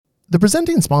The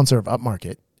presenting sponsor of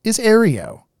Upmarket is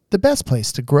Aryeo, the best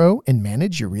place to grow and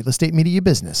manage your real estate media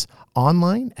business,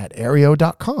 online at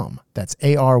aryeo.com. That's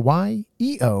ARYEO.com.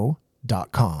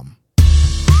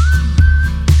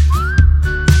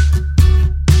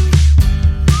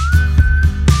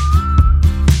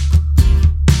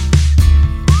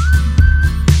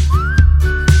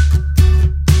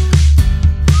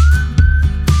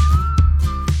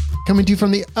 Coming to you from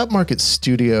the Upmarket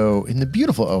studio in the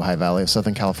beautiful Ojai Valley of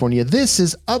Southern California. This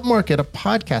is Upmarket, a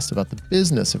podcast about the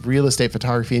business of real estate,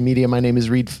 photography, and media. My name is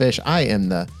Reed Fish. I am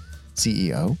the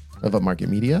CEO of Upmarket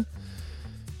Media.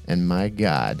 And my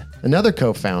God, another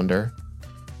co-founder,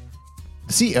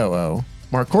 the COO,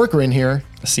 Mark Corcoran here.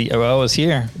 The COO is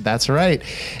here. That's right.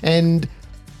 And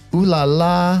ooh la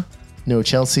la, no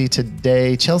Chelsea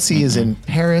today. Chelsea is in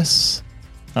Paris.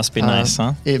 Must be nice,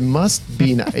 huh? It must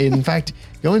be. In fact,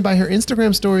 going by her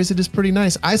Instagram stories, it is pretty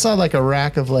nice. I saw like a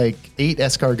rack of like 8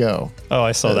 escargot. Oh,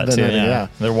 I saw that too. Yeah.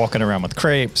 They're walking around with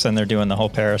crepes and they're doing the whole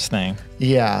Paris thing.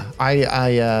 Yeah.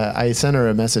 I sent her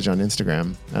a message on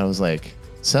Instagram. I was like,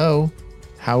 so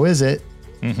how is it?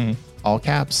 Mm-hmm. All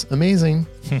caps, amazing.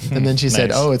 And then she said,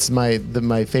 Nice. oh, it's my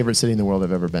favorite city in the world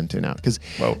I've ever been to now. Because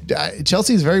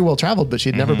Chelsea is very well traveled, but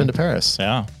she'd never been to Paris.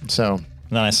 Yeah. So...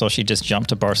 And then I saw she just jumped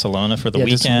to Barcelona for the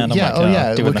just- weekend.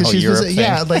 yeah, Doing the whole Europe thing.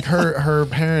 Yeah, like her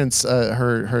parents,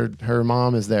 her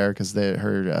mom is there because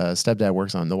her stepdad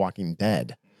works on The Walking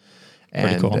Dead.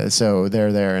 And Pretty cool. So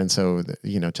they're there, and so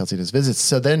Chelsea does visits.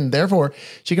 So then, therefore,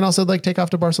 she can also like take off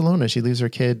to Barcelona. She leaves her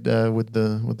kid with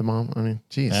the mom. I mean,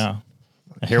 geez. Yeah.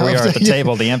 Here we are at the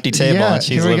table, the empty table, and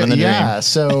she's living the dream. Yeah.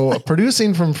 So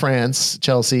producing from France,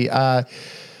 Chelsea.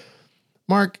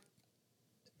 Mark,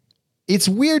 it's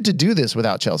weird to do this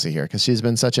without Chelsea here because she's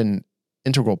been such an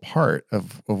integral part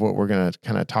of what we're going to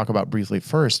kind of talk about briefly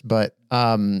first. But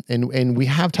and we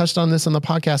have touched on this on the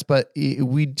podcast, but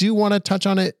we do want to touch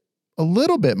on it a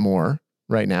little bit more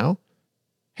right now.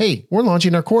 Hey, we're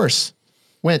launching our course.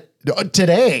 Went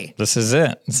today. This is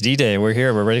it. It's D-Day. We're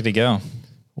here. We're ready to go.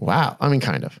 Wow. I mean,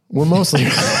 kind of. We're mostly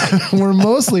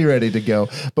ready to go,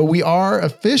 but we are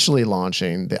officially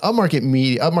launching the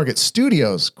Upmarket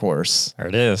Studios course. There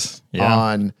it is. Yeah.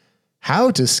 On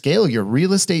how to scale your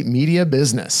real estate media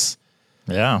business.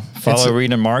 Yeah. Follow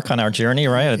Reed and Mark on our journey,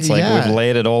 right? It's like we've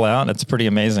laid it all out. It's pretty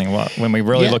amazing. When we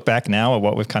really look back now at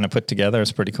what we've kind of put together,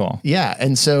 it's pretty cool. Yeah.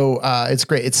 And so it's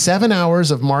great. It's 7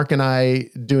 hours of Mark and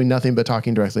I doing nothing but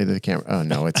talking directly to the camera. Oh,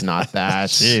 no, it's not that.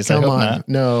 Jeez, Come I hope on. not.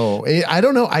 No, I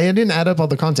don't know. I didn't add up all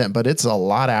the content, but it's a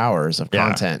lot of hours of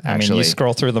content, actually. I mean, you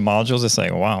scroll through the modules, it's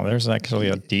like, wow, there's actually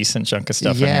a decent chunk of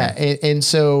stuff in here. And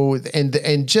so,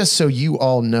 and just so you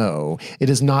all know, it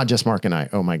is not just Mark and I.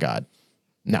 Oh my God.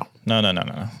 No.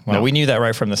 Well, we knew that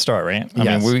right from the start, right?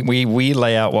 I mean, we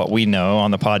lay out what we know on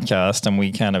the podcast, and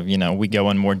we kind of, we go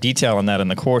in more detail on that in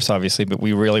the course, obviously, but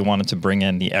we really wanted to bring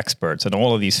in the experts in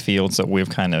all of these fields that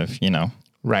we've kind of,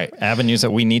 right, avenues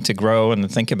that we need to grow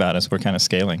and think about as we're kind of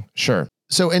scaling. Sure.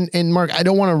 So, and Mark, I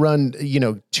don't want to run,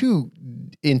 too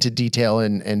into detail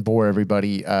and bore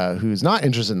everybody who's not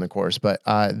interested in the course, but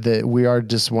we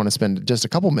just want to spend just a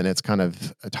couple minutes kind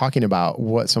of talking about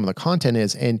what some of the content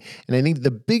is. And I think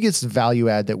the biggest value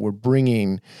add that we're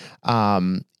bringing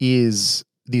is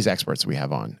these experts we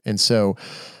have on. And so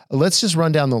let's just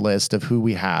run down the list of who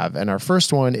we have. And our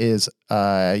first one is,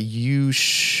 you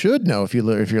should know if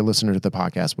you're a listener to the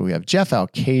podcast, but we have Jeff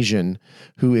Alkazian,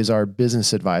 who is our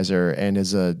business advisor and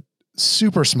is a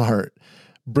super smart,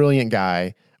 brilliant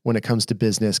guy when it comes to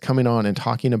business, coming on and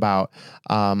talking about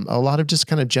a lot of just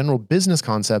kind of general business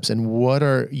concepts and what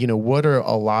are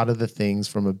a lot of the things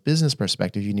from a business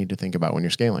perspective you need to think about when you're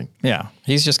scaling. Yeah.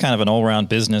 He's just kind of an all-around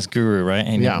business guru, right?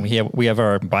 And we have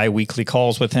our bi-weekly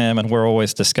calls with him, and we're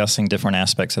always discussing different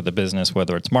aspects of the business,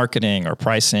 whether it's marketing or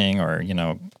pricing or,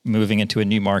 moving into a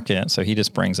new market. So he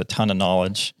just brings a ton of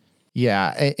knowledge.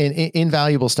 Yeah, and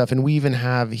invaluable stuff. And we even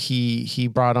have he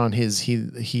brought on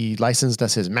he licensed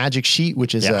us his Magic Sheet,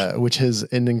 which is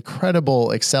an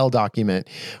incredible Excel document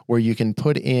where you can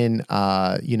put in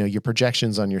your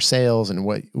projections on your sales and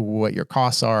what your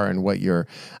costs are and what your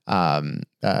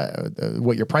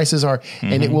prices are,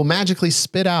 and it will magically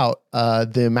spit out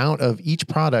the amount of each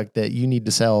product that you need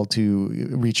to sell to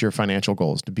reach your financial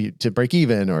goals, to break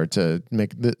even or to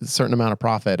make a certain amount of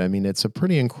profit. I mean, it's a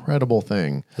pretty incredible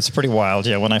thing. It's pretty wild.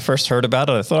 Yeah. When I first heard about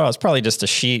it, I thought it was probably just a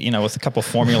sheet, with a couple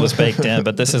formulas baked in,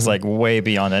 but this is like way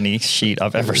beyond any sheet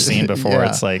I've ever seen before. Yeah.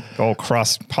 It's like all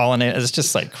cross-pollinated. It's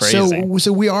just like crazy.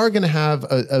 So we are going to have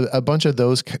a bunch of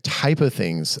those type of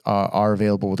things are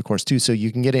available with the course too. So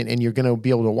you can get in and you're going to be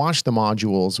able to watch the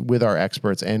modules with our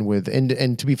experts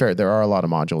and to be fair, there are a lot of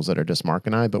modules that are just Mark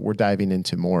and I, but we're diving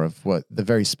into more of what the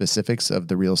very specifics of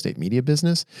the real estate media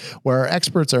business, where our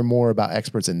experts are more about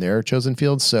experts in their chosen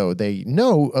fields. So they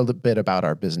know a little bit about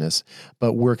our business,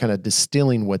 but we're kind of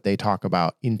distilling what they talk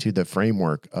about into the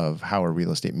framework of how a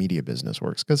real estate media business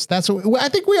works. Because that's what I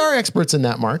think we are experts in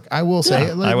that, Mark. I will say,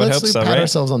 I would hope so, pat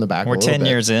ourselves on the back. We're 10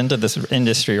 years into this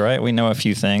industry, right? We know a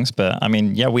few things, but I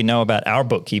mean, yeah, we know about our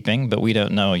bookkeeping, but we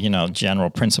don't know, general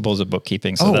principles of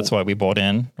bookkeeping. So that's why we bought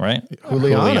in, right?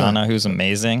 Juliana, who's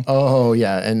amazing. Oh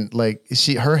yeah. And like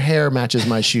her hair matches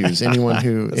my shoes. Anyone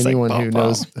who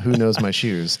knows my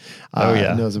shoes,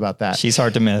 knows about that. She's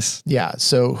hard to miss. Yeah.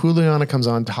 So Juliana comes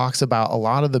on, talks about a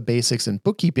lot of the basics in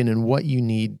bookkeeping and what you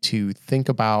need to think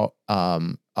about,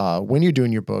 when you're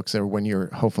doing your books or when you're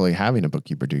hopefully having a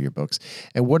bookkeeper do your books,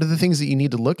 and what are the things that you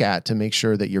need to look at to make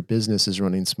sure that your business is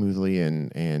running smoothly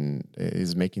and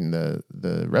is making the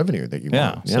revenue that you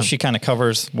want. So she kind of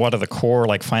covers what are the core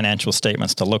like financial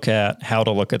statements to look at, how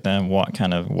to look at them, what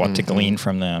to glean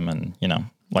from them. And,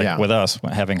 with us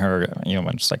having her,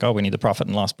 it's like, oh, we need the profit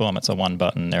and loss, boom. It's a one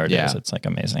button. There it is. It's like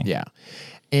amazing. Yeah.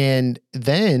 And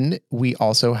then we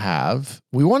also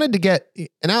we wanted to get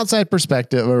an outside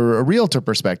perspective or a realtor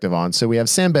perspective on. So we have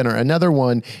Sam Benner, another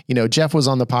one, Jeff was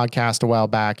on the podcast a while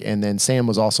back, and then Sam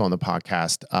was also on the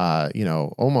podcast,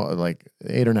 almost like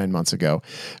 8 or 9 months ago.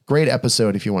 Great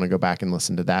episode if you want to go back and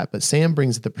listen to that. But Sam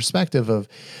brings the perspective of,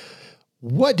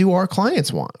 what do our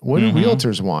clients want? What do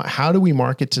realtors want? How do we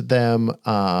market to them?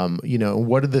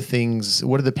 What are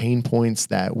the pain points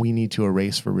that we need to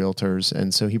erase for realtors?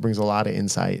 And so he brings a lot of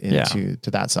insight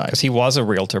into that side. Because he was a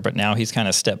realtor, but now he's kind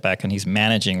of stepped back and he's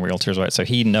managing realtors, right? So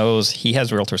he knows he has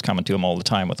realtors coming to him all the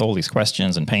time with all these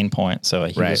questions and pain points. So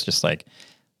he was just like,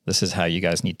 this is how you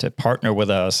guys need to partner with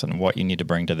us and what you need to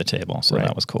bring to the table. So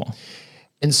that was cool.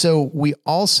 And so we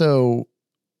also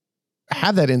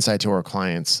have that insight to our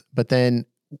clients, but then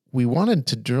we wanted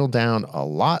to drill down a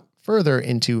lot further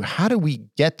into how do we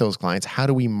get those clients? How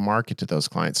do we market to those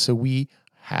clients? So we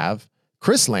have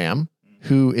Chris Lamb,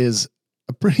 who is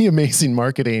a pretty amazing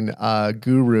marketing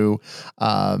guru,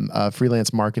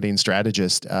 freelance marketing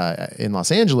strategist in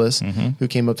Los Angeles, who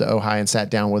came up to Ojai and sat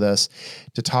down with us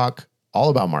to talk all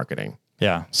about marketing.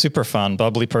 Yeah. Super fun,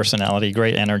 bubbly personality,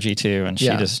 great energy too. And she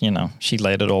just, she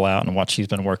laid it all out and what she's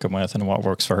been working with and what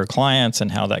works for her clients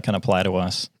and how that can apply to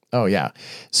us. Oh yeah.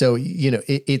 So,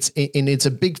 it's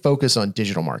a big focus on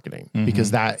digital marketing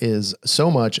because that is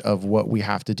so much of what we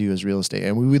have to do as real estate.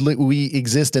 And we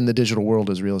exist in the digital world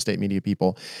as real estate media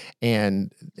people.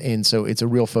 And so it's a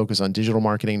real focus on digital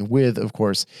marketing with, of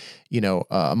course,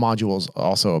 modules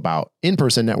also about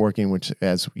in-person networking, which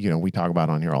as we talk about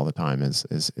on here all the time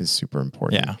is super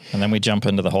important. Yeah. And then we jump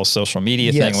into the whole social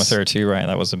media thing with her too, right?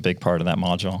 That was a big part of that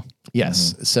module.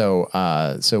 Yes. So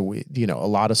we, a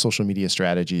lot of social media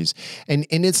strategies, and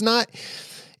it's not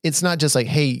just like,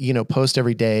 hey, post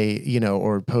every day,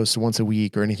 or post once a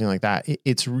week or anything like that.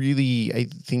 It's really, I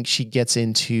think she gets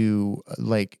into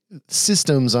like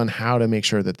systems on how to make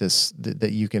sure that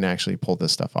that you can actually pull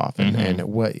this stuff off and how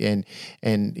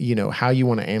you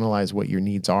want to analyze what your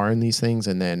needs are in these things.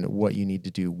 And then what you need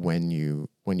to do when you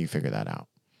figure that out.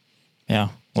 Yeah.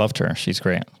 Loved her. She's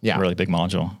great. Yeah. Really big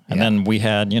module. And then we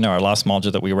had, our last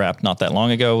module that we wrapped not that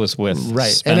long ago was with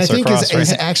Spencer and I think Cross,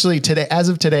 is actually today, as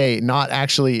of today, not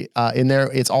actually in there.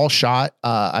 It's all shot.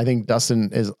 I think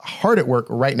Dustin is hard at work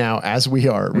right now as we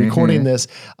are recording this,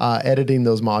 editing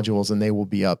those modules, and they will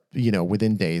be up,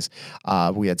 within days.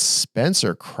 We had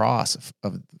Spencer Cross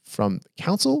from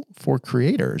Counsel for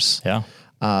Creators. Yeah.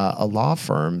 A law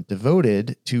firm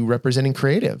devoted to representing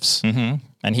creatives.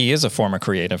 And he is a former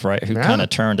creative, right? Who kind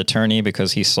of turned attorney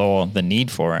because he saw the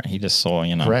need for it. He just saw,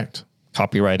 correct,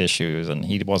 copyright issues, and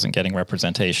he wasn't getting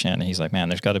representation. And he's like, man,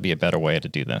 there's got to be a better way to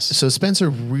do this. So Spencer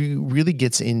really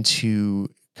gets into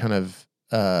kind of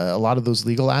a lot of those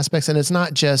legal aspects. And it's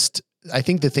not just, I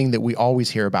think the thing that we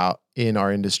always hear about in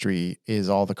our industry is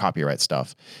all the copyright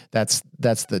stuff. That's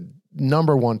the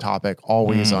number one topic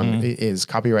always on is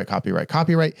copyright.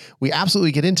 We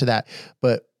absolutely get into that.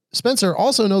 But Spencer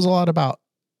also knows a lot about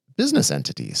business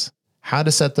entities, how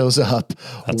to set those up,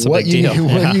 what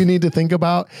you need to think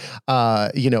about,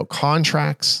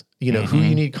 contracts, who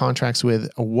you need contracts with,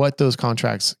 what those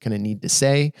contracts kind of need to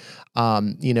say,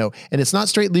 and it's not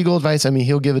straight legal advice. I mean,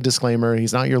 he'll give a disclaimer.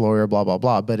 He's not your lawyer, blah, blah,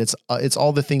 blah, but it's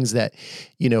all the things that,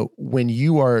 when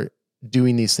you are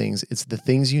doing these things, it's the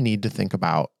things you need to think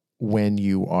about when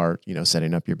you are,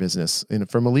 setting up your business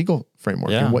from a legal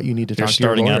framework and what you need to talk to your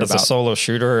lawyer starting out as about. a solo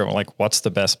shooter, like what's the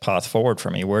best path forward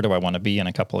for me? Where do I want to be in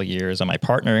a couple of years? Am I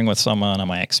partnering with someone? Am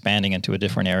I expanding into a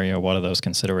different area? What are those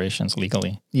considerations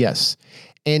legally? Yes.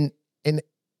 And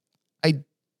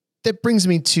that brings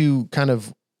me to kind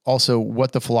of also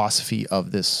what the philosophy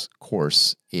of this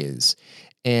course is.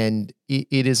 And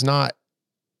it is not,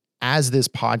 as this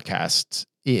podcast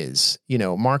is,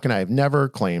 Mark and I have never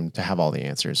claimed to have all the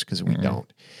answers, because we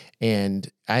don't. And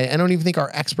I don't even think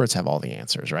our experts have all the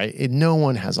answers, right? No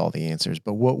one has all the answers.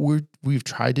 But what we've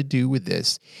tried to do with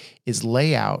this is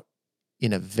lay out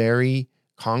in a very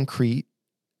concrete,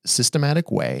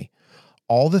 systematic way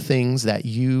all the things that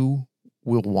you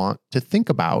will want to think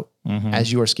about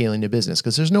as you are scaling a business,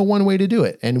 because there's no one way to do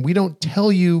it. And we don't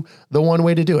tell you the one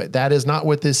way to do it. That is not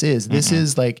what this is. This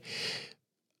is like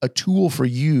a tool for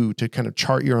you to kind of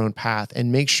chart your own path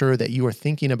and make sure that you are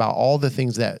thinking about all the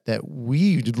things that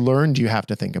we learned you have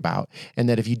to think about. And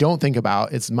that if you don't think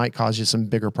about, it might cause you some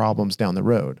bigger problems down the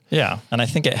road. Yeah. And I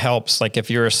think it helps, like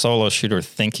if you're a solo shooter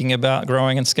thinking about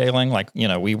growing and scaling, like,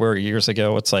 we were years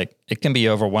ago, it's like, it can be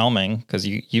overwhelming because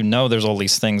there's all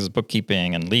these things,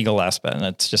 bookkeeping and legal aspect. And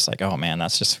it's just like, oh man,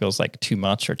 that just feels like too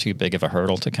much or too big of a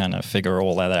hurdle to kind of figure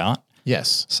all that out.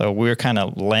 Yes. So we're kind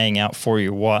of laying out for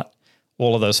you what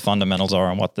all of those fundamentals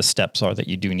are and what the steps are that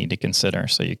you do need to consider,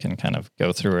 so you can kind of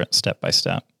go through it step by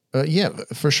step. Yeah,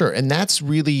 for sure. And that's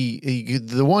really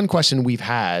the one question we've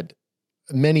had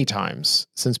many times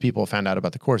since people found out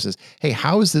about the course is, hey,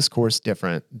 how is this course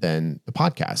different than the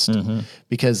podcast?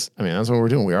 Because that's what we're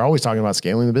doing. We are always talking about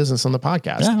scaling the business on the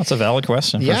podcast. Yeah, that's a valid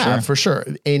question. For sure.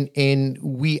 And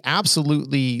we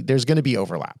absolutely, there's going to be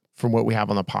overlap from what we have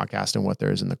on the podcast and what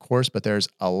there is in the course, but there's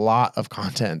a lot of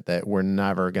content that we're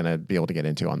never going to be able to get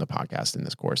into on the podcast in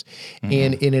this course.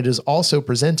 And it is also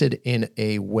presented in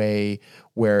a way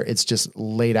where it's just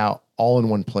laid out all in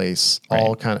one place,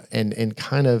 all kind of, and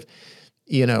kind of,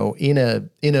 in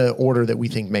a order that we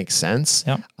think makes sense.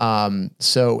 Yep.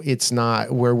 So it's not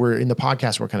where we're in the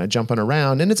podcast, we're kind of jumping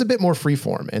around, and it's a bit more free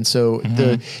form. And so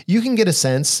you can get a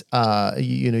sense,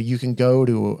 you can go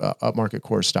to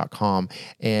upmarketcourse.com,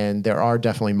 and there are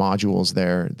definitely modules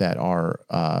there that are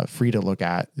free to look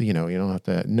at. You don't have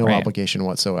to, no obligation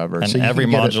whatsoever. And so every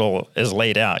module is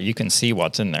laid out. You can see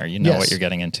what's in there. You know what you're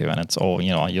getting into, and it's all,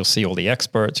 you'll see all the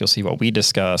experts, you'll see what we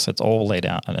discuss. It's all laid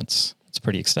out, and it's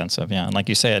pretty extensive. Yeah. And like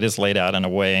you say, it is laid out in a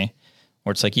way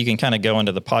where it's like you can kind of go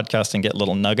into the podcast and get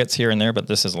little nuggets here and there, but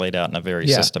this is laid out in a very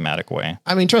systematic way.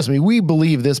 Trust me, we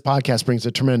believe this podcast brings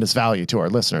a tremendous value to our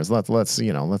listeners. Let's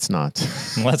not.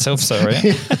 Let's hope so, right?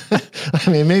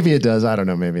 Maybe it does. I don't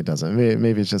know. Maybe it doesn't.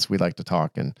 Maybe it's just we like to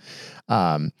talk. And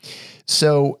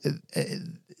so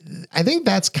I think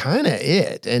that's kind of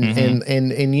it. And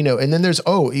then there's,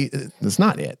 that's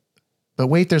not it. But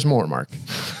wait, there's more, Mark.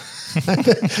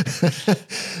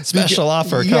 Special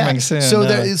offer coming soon.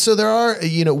 So there are,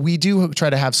 we do try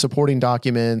to have supporting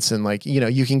documents, and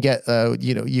you can get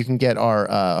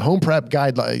our home prep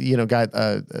guideline,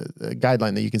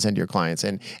 guideline that you can send to your clients,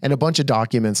 and a bunch of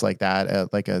documents like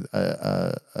that, like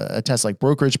a test, like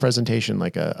brokerage presentation,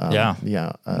 like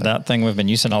that thing we've been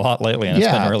using a lot lately, and it's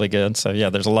been really good. So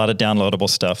there's a lot of downloadable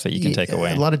stuff that you can take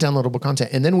away. A lot of downloadable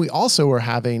content. And then we also are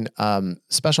having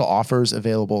special offers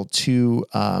available to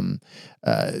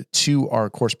our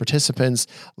course participants.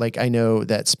 Like I know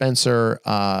that Spencer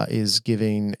is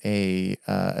giving he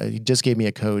just gave me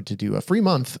a code to do a free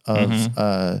month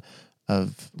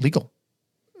of legal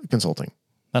consulting.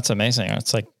 That's amazing.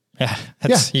 It's like,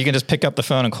 you can just pick up the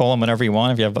phone and call them whenever you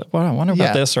want. If you have, I wonder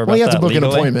about this or about that. You have to book legally.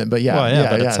 an appointment, but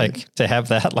it's like to have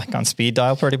that like on speed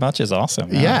dial pretty much is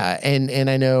awesome. Yeah. And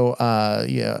I know,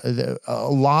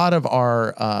 a lot of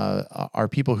our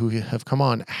people who have come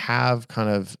on have kind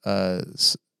of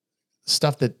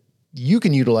stuff that you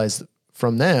can utilize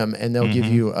from them, and they'll give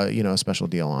you a special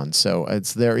deal on. So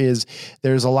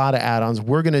there's a lot of add-ons.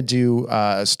 We're going to do,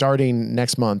 starting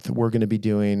next month, we're going to be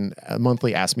doing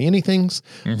monthly Ask Me Anythings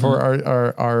for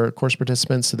our course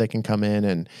participants, so they can come in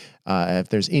and if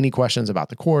there's any questions about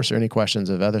the course or any questions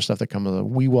of other stuff that comes,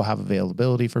 we will have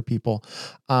availability for people.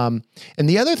 And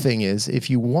the other thing is,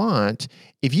 if you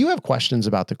have questions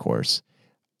about the course,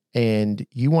 and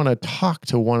you want to talk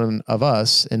to one of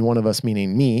us, and one of us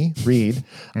meaning me, Reed,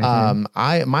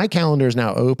 my calendar is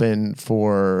now open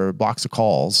for blocks of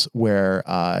calls where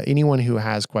anyone who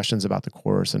has questions about the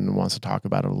course and wants to talk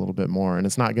about it a little bit more, and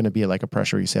it's not going to be like a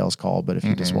pressury sales call, but if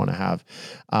you just want to have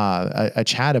a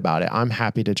chat about it, I'm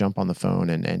happy to jump on the phone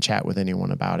and chat with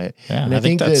anyone about it. Yeah, and I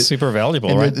think that's super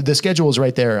valuable, right? The schedule is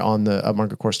right there on the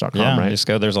upmarketcourse.com, right? Just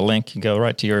go, there's a link, you go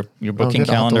right to your booking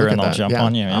calendar, and I'll jump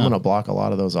on you. I'm going to block a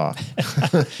lot of those off.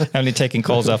 off. Only taking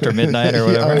calls after midnight or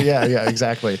whatever. Yeah,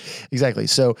 exactly.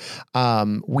 So,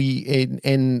 so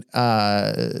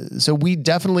we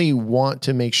definitely want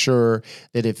to make sure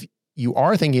that if you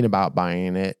are thinking about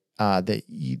buying it,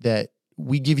 that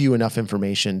we give you enough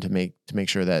information to make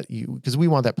sure that because we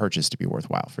want that purchase to be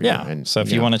worthwhile for you. And so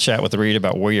if you want to chat with Reed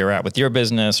about where you're at with your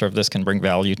business, or if this can bring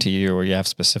value to you, or you have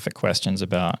specific questions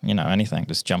about, anything,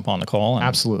 just jump on the call.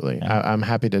 Absolutely. Yeah. I'm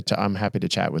happy to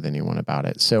chat with anyone about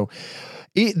it. So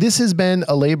this has been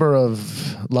a labor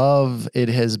of love. It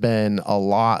has been a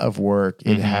lot of work.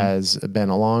 It has been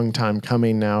a long time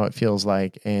coming now, it feels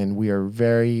like, and we are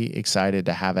very excited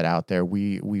to have it out there.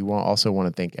 We also want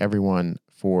to thank everyone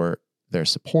for their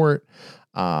support.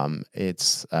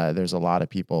 There's a lot of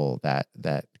people that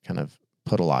kind of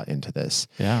put a lot into this.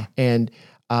 Yeah. And,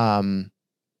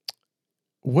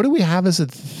 what do we have as a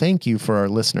thank you for our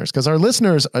listeners? Because our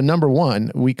listeners, number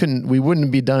one, we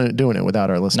wouldn't be doing it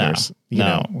without our listeners.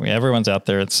 Everyone's out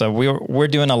there. So we're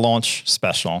doing a launch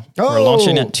special. Oh. We're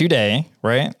launching it today,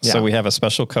 right? Yeah. So we have a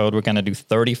special code. We're going to do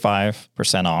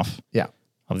 35% off. Yeah.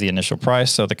 Of the initial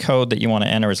price. So the code that you want to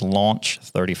enter is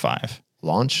launch35.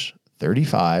 Launch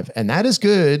 35, and that is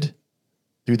good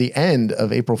through the end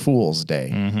of April Fool's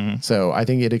Day. So I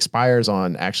think it expires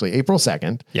on actually April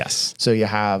 2nd. Yes. So you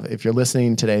have, if you're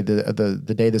listening today,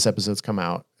 the day this episode's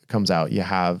comes out, you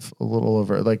have a little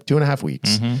over like 2.5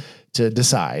 weeks to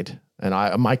decide. And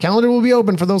my calendar will be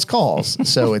open for those calls.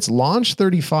 So it's launch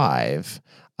 35.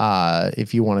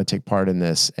 If you want to take part in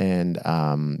this, and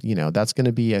that's going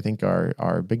to be, I think,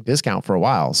 our big discount for a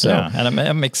while. So yeah, and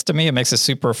it makes it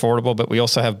super affordable. But we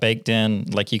also have baked in,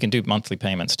 like, you can do monthly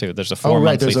payments too. There's a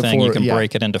monthly thing. You can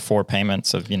break it into 4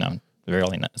 payments of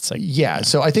really. It's like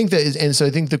So I think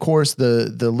the course,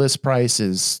 the list price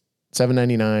is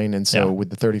 $7.99, and so with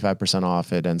the 35%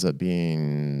 off, it ends up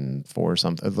being $4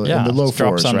 something. In the low drops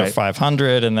fours, under right?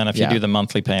 $500, and then if you do the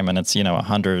monthly payment, it's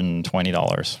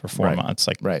 $120 for 4 months.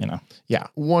 Yeah.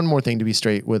 One more thing to be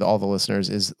straight with all the listeners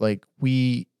is, like,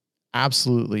 we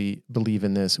absolutely believe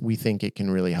in this. We think it can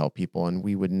really help people, and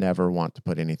we would never want to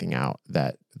put anything out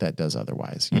that does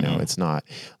otherwise. It's not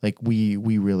like we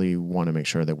really want to make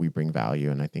sure that we bring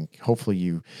value. And I think hopefully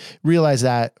you realize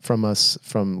that from us,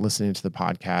 from listening to the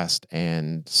podcast.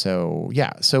 And so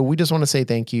we just want to say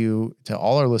thank you to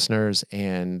all our listeners,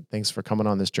 and thanks for coming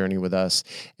on this journey with us.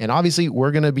 And obviously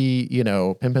we're going to be,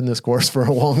 pimping this course for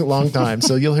a long time.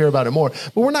 So you'll hear about it more,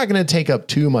 but we're not going to take up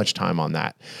too much time on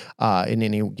that, in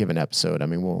any given episode. I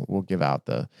mean, we'll give out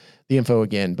the info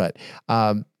again, but,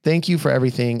 thank you for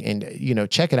everything. And,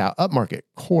 check it out,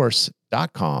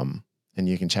 upmarketcourse.com, and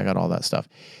you can check out all that stuff.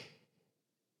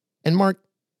 And Mark,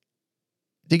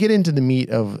 to get into the meat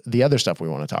of the other stuff we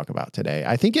want to talk about today,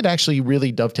 I think it actually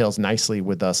really dovetails nicely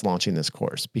with us launching this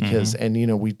course because, and,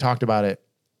 we talked about it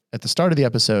at the start of the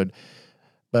episode,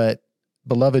 but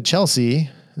beloved Chelsea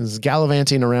is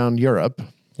gallivanting around Europe.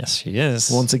 Yes, she is.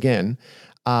 Once again.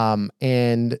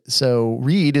 And so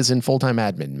Reed is in full-time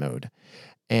admin mode,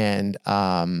 and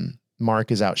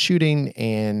Mark is out shooting,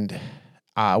 and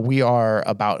we are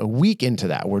about a week into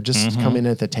that. We're just coming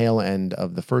at the tail end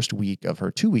of the first week of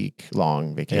her 2-week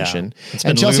long vacation. Yeah. It's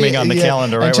been looming on the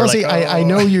calendar, right? And Chelsea, I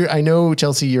know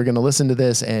Chelsea, you're going to listen to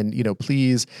this, and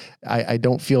please, I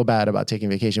don't feel bad about taking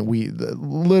vacation.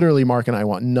 Literally, Mark and I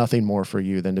want nothing more for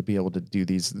you than to be able to do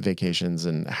these vacations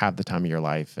and have the time of your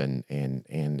life. And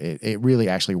it really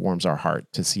actually warms our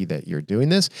heart to see that you're doing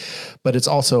this, but it's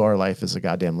also, our life is a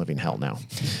goddamn living hell now.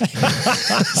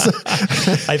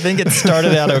 I think it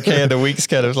started out okay, and the week's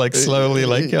kind of like slowly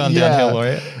gone downhill,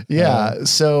 right? Yeah.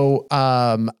 So,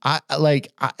 and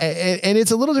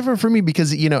it's a little different for me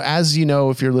because, as you know,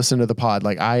 if you're listening to the pod,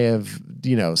 like, I have,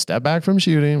 stepped back from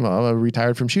shooting. Well, I'm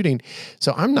retired from shooting.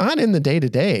 So I'm not in the day to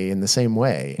day in the same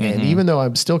way. And even though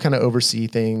I'm still kind of oversee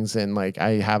things, and like,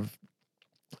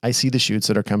 I see the shoots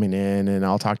that are coming in, and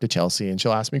I'll talk to Chelsea, and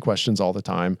she'll ask me questions all the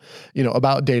time,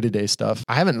 about day-to-day stuff.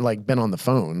 I haven't been on the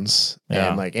phones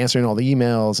and answering all the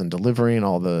emails and delivering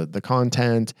all the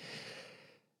content.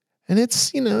 And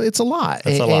it's, it's a lot.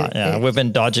 It's a lot. Yeah. We've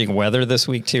been dodging weather this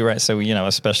week too, right? So,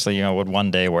 especially, with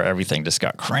one day where everything just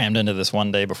got crammed into this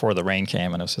one day before the rain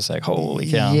came, and it was just like, holy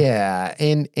cow. Yeah.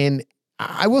 And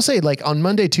I will say, on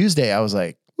Monday, Tuesday, I was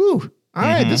like, woo, all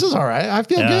right, this is all right. I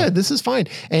feel good. This is fine.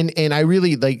 And I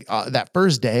really that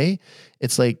first day,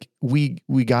 it's like we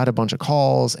got a bunch of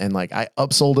calls, and I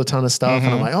upsold a ton of stuff,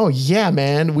 and I'm like, oh yeah,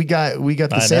 man, we got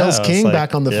the sales king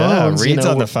back on the phones. Reed's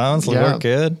on the phones. We're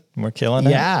good. We're killing it.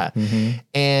 Yeah.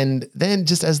 And then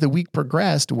just as the week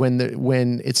progressed, when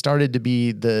it started to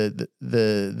be the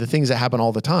things that happen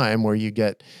all the time, where you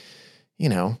get,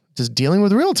 just dealing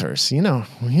with realtors, you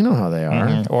know how they are.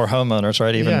 Mm-hmm. Or homeowners,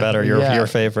 right? Even better, your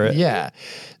favorite. Yeah.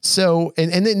 So,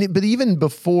 and then, but even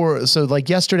before, so like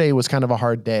yesterday was kind of a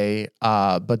hard day.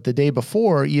 But the day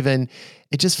before even,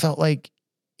 it just felt like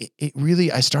it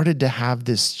really, I started to have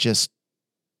this just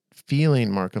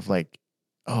feeling, Mark, of like,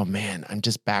 oh man, I'm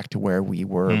just back to where we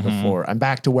were before. I'm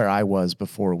back to where I was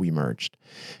before we merged.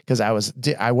 Because I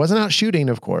wasn't out shooting,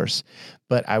 of course,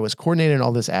 but I was coordinating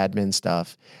all this admin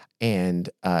stuff. And,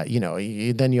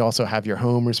 then you also have your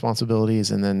home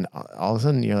responsibilities. And then all of a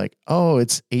sudden you're like, oh,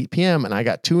 it's 8 p.m. and I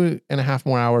got 2.5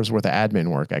 more hours worth of admin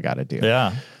work I got to do.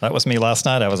 Yeah. That was me last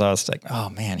night. I was like,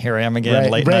 oh man, here I am again,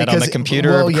 late night on the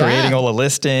computer, creating all the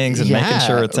listings and making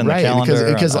sure it's in the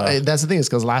calendar. Because that's the thing, is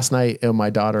because last night my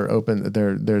daughter opened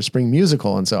their spring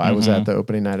musical. And so I was at the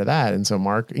opening night of that. And so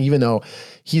Mark, even though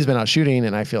he's been out shooting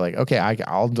and I feel like, okay,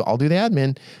 I'll do the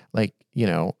admin, like,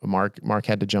 Mark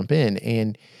had to jump in,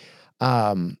 and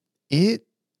it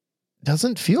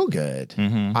doesn't feel good.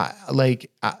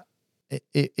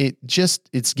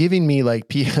 It's giving me like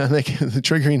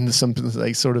triggering some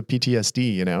like sort of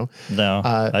PTSD, No,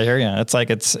 I hear you. It's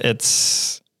like,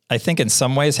 I think in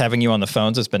some ways having you on the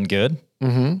phones has been good,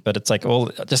 but it's like,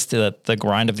 just the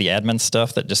grind of the admin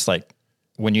stuff that just like,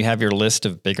 when you have your list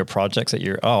of bigger projects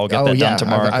that I'll get that done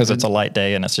tomorrow because it's a light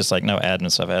day, and it's just like no admin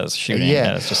stuff as shooting. Yeah.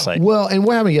 And it's just like, well, and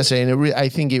what happened yesterday, and I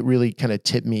think it really kind of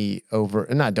tipped me over,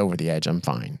 not over the edge. I'm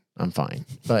fine.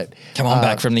 But come on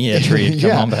back from the edge, Reed.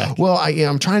 Come on back. Well,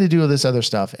 I'm trying to do all this other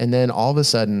stuff. And then all of a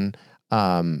sudden,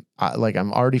 I'm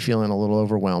already feeling a little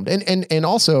overwhelmed. And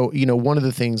also, one of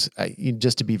the things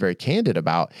just to be very candid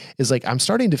about is like, I'm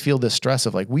starting to feel this stress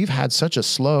of like, we've had such a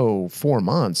slow 4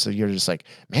 months. So you're just like,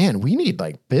 man, we need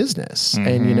like business.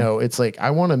 And, it's like,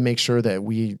 I want to make sure that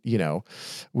we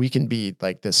can be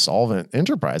like this solvent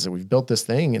enterprise, that we've built this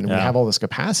thing and we have all this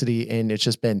capacity. And it's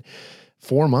just been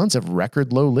 4 months of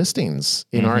record low listings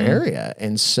in our area.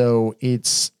 And so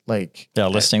it's like,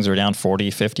 listings are down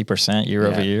 40-50% year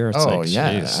over year. It's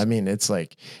geez. I mean, it's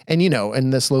like, and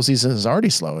and the slow season is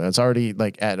already slow. It's already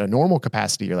like at a normal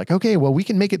capacity. You're like, okay, well, we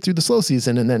can make it through the slow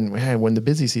season. And then when the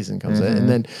busy season comes in, and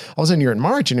then all of a sudden you're in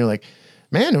March and you're like,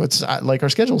 man, it's like our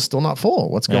schedule's still not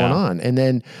full. What's going on? And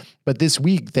then, but this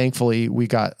week, thankfully, we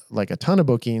got like a ton of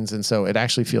bookings. And so it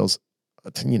actually feels,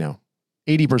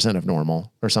 80% of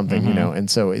normal or something, and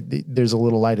so there's a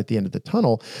little light at the end of the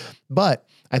tunnel. But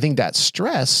I think that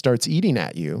stress starts eating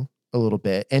at you a little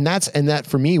bit. And that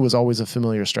for me was always a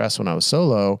familiar stress when I was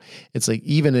solo. It's like,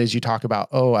 even as you talk about,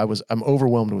 I'm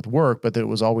overwhelmed with work, but it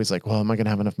was always like, well, am I going to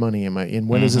have enough money? And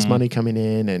when is this money coming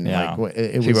in? And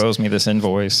who owes me this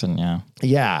invoice? And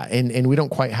And we don't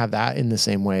quite have that in the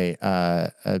same way,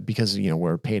 because,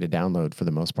 we're pay to download for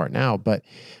the most part now, but,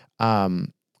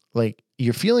 like,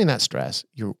 you're feeling that stress,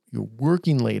 you're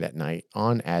working late at night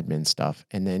on admin stuff.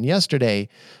 And then yesterday,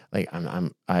 like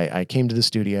I came to the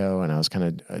studio and I was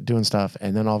kind of doing stuff.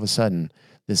 And then all of a sudden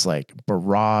this like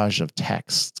barrage of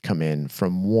texts come in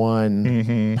from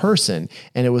one person.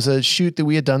 And it was a shoot that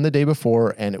we had done the day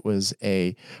before. And it was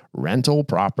a rental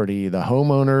property. The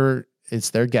homeowner,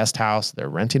 it's their guest house. They're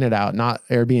renting it out, not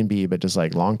Airbnb, but just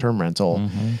like long-term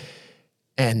rental.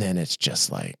 And then it's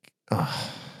just like,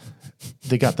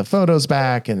 they got the photos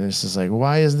back and it's just like,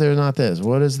 why is there not this?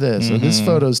 What is this? So this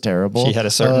photo's terrible. She had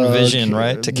a certain vision,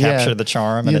 right? To capture the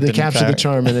charm. And they captured the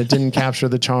charm and it didn't capture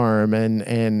the charm. And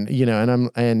I'm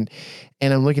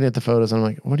looking at the photos and I'm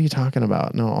like, what are you talking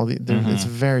about? No, it's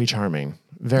very charming,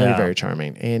 very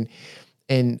charming.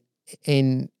 And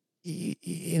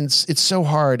it's so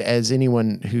hard, as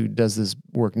anyone who does this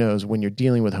work knows, when you're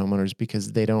dealing with homeowners,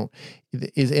 because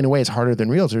in a way it's harder than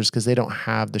realtors because they don't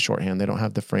have the shorthand, they don't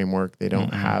have the framework, they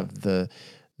don't have the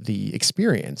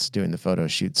experience doing the photo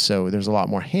shoots. So there's a lot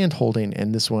more hand holding.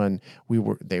 And this one,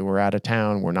 they were out of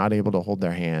town, we're not able to hold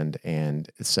their hand. And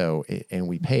so, and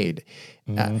we paid.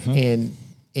 And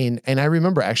I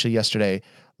remember actually yesterday,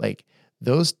 like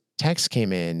those texts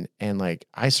came in and like,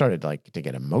 I started like to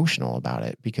get emotional about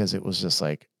it because it was just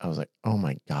like, I was like, oh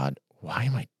my God, why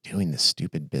am I doing this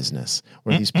stupid business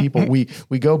where these people, we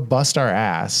go bust our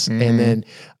ass and then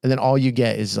all you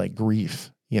get is like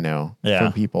grief,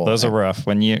 from people. Those are rough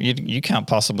when you can't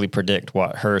possibly predict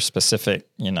what her specific,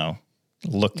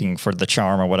 looking for the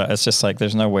charm or whatever. It's just like,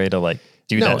 there's no way to like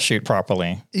do that shoot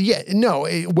properly. Yeah, no.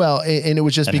 And it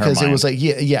was just because it was like,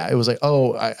 it was like,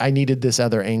 oh, I needed this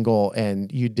other angle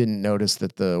and you didn't notice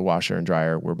that the washer and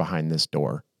dryer were behind this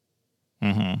door.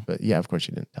 But yeah, of course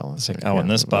you didn't tell us. It's like, and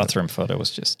this bathroom photo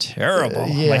was just terrible.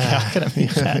 Like, how can it be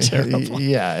that terrible?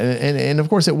 Yeah. And of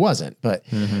course it wasn't, but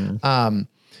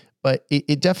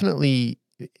it definitely,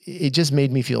 it just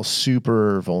made me feel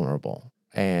super vulnerable.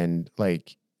 and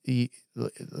like, and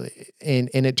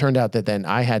it turned out that then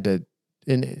I had to,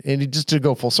 and just to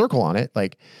go full circle on it,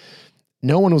 like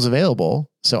no one was available.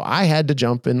 So I had to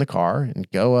jump in the car and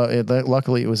go.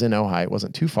 Luckily it was in Ojai. It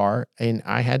wasn't too far. And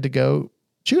I had to go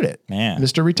shoot it. Man,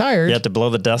 Mr. Retired. You had to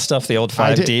blow the dust off the old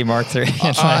 5D Mark III.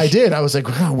 I did. I was like,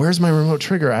 oh, where's my remote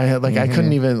trigger? I had I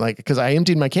couldn't even cause I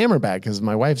emptied my camera bag cause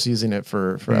my wife's using it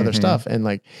for other stuff.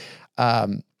 And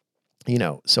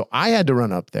so I had to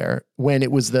run up there when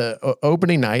it was the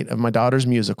opening night of my daughter's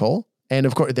musical. And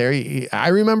of course I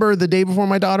remember the day before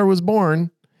my daughter was born,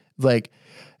 like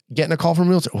getting a call from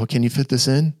realtor. Well, can you fit this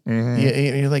in?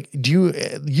 You're like, do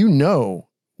you know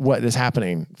what is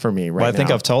happening for me right now? I think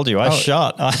I've told you, I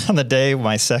shot on the day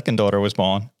my second daughter was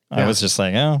born. I was just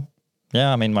like, oh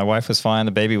yeah. I mean, my wife was fine.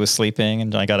 The baby was sleeping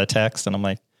and I got a text and I'm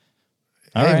like,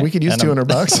 all right, we could use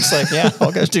 $200. It's like, yeah,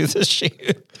 I'll go do this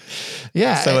shoot.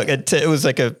 Yeah. So it was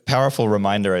like a powerful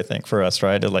reminder, I think, for us,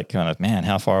 right? To like kind of, man,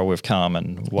 how far we've come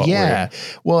and what we're.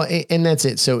 Well, and that's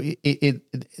it. So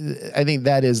I think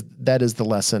that is the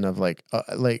lesson of like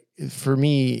for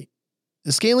me,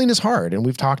 scaling is hard. And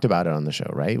we've talked about it on the show,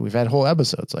 right? We've had whole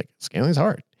episodes like scaling is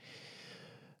hard,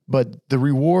 but the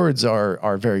rewards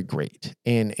are very great.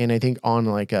 And I think on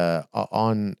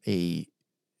a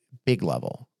big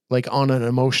level, like on an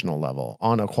emotional level,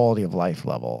 on a quality of life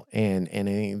level. And I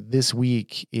think this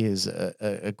week is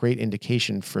a great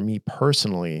indication for me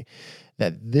personally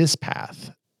that this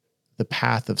path, the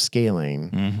path of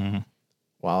scaling,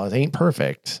 while it ain't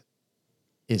perfect,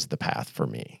 is the path for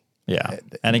me. Yeah.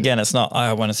 And again, it's not,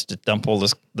 I want us to dump all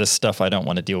this stuff I don't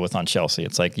want to deal with on Chelsea.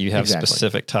 It's like you have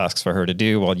specific tasks for her to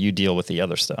do while you deal with the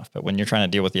other stuff. But when you're trying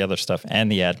to deal with the other stuff and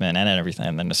the admin and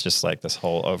everything, then it's just like this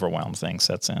whole overwhelm thing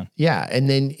sets in. Yeah. And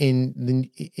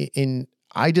then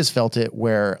I just felt it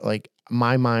where like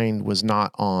my mind was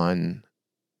not on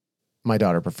my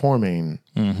daughter performing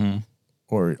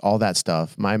or all that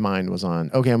stuff. My mind was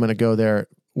on, okay, I'm going to go there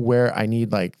where I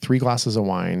need like 3 glasses of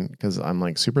wine because I'm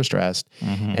like super stressed.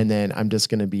 And then I'm just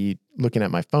going to be looking at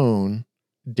my phone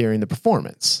during the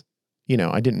performance.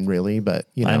 I didn't really, but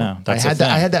I know. I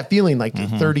had that feeling like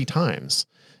 30 times.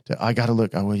 I got to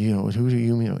look, who do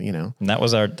you know? And that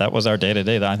was our day to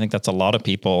day. I think that's a lot of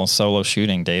people solo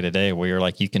shooting day to day where you're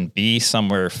like, you can be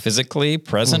somewhere physically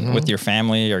present with your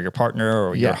family or your partner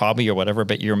or your hobby or whatever,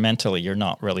 but you're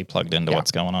not really plugged into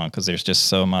what's going on because there's just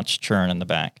so much churn in the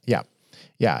back. Yeah.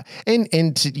 Yeah.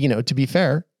 And to be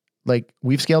fair, like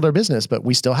we've scaled our business, but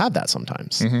we still have that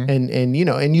sometimes. And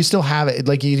you still have it.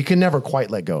 Like you can never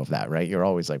quite let go of that, right? You're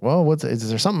always like, well, is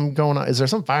there something going on? Is there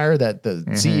some fire that the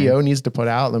CEO needs to put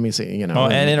out? Let me see,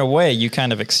 Well, and in a way you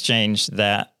kind of exchange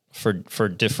that for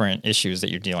different issues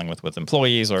that you're dealing with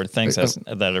employees or things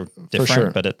that are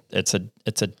different, but it's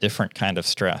a different kind of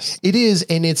stress. It is.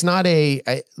 And it's not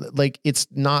it's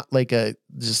not like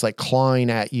just like clawing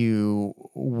at you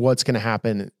what's going to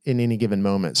happen in any given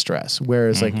moment stress.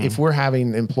 Whereas like if we're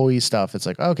having employee stuff, it's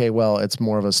like, okay, well, it's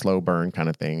more of a slow burn kind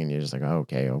of thing. And you're just like, oh,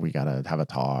 okay, we got to have a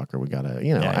talk or we got to,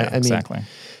 exactly.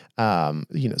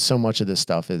 So much of this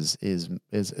stuff is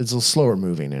a slower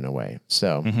moving in a way.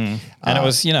 So, and it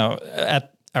was,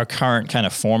 at our current kind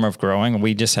of form of growing,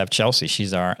 we just have Chelsea.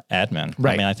 She's our admin.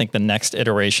 Right. I mean, I think the next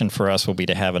iteration for us will be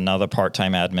to have another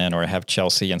part-time admin or have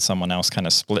Chelsea and someone else kind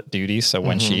of split duties. So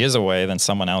when she is away, then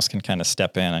someone else can kind of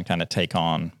step in and kind of take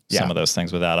on some of those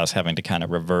things without us having to kind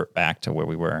of revert back to where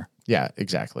we were. Yeah,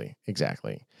 exactly.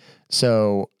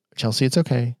 So Chelsea, it's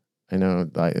okay. I know.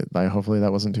 I hopefully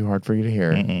that wasn't too hard for you to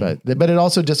hear, but it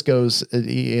also just goes,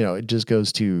 it just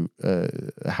goes to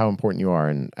how important you are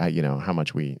and how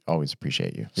much we always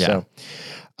appreciate you. Yeah.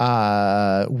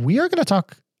 So, we are going to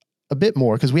talk a bit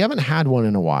more because we haven't had one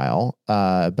in a while,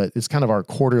 but it's kind of our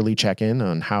quarterly check-in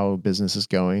on how business is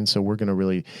going. So we're going to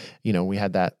really, we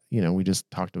had that, we just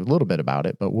talked a little bit about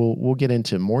it, but we'll get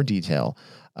into more detail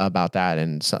about that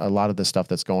and a lot of the stuff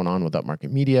that's going on with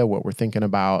Upmarket Media, what we're thinking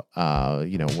about,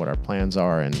 what our plans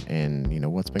are and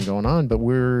what's been going on. But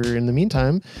we're in the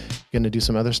meantime going to do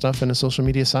some other stuff in a social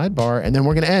media sidebar, and then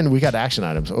we're going to end. We got action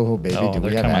items. Oh baby, do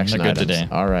we have action items today?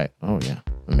 All right. Oh yeah,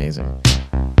 amazing.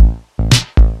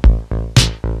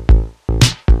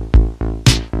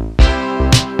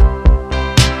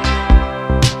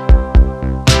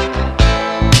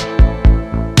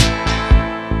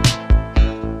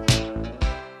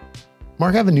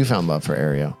 Mark, I have a newfound love for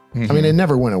Aereo. I mean, it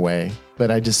never went away,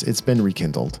 but it's been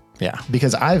rekindled. Yeah.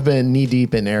 Because I've been knee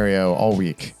deep in Aereo all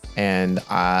week and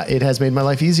it has made my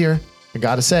life easier. I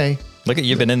got to say, Look at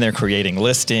you've been in there creating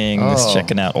listings,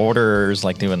 checking out orders,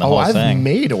 like doing the whole thing. I've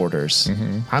made orders.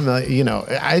 I'm not,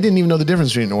 I didn't even know the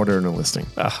difference between an order and a listing.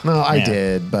 No, I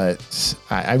did, but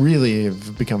I really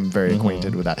have become very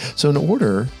acquainted with that. So an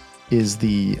order is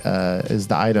the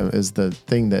item, is the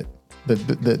thing that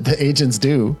the agents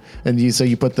do, and so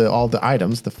you put all the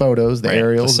items, the photos, the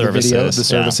aerials, the video, the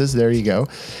services. There you go.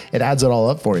 It adds it all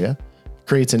up for you,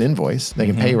 creates an invoice. They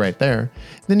can pay right there.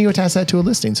 Then you attach that to a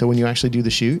listing. So when you actually do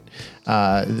the shoot,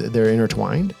 they're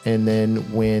intertwined, and then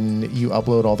when you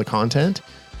upload all the content,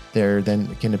 there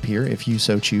then can appear, if you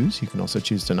so choose. You can also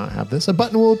choose to not have this. A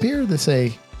button will appear that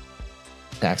say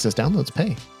access downloads,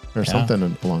 pay. Or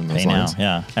something along those lines.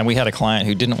 Yeah. And we had a client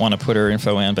who didn't want to put her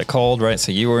info in, but called, right?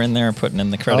 So you were in there putting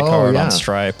in the credit card on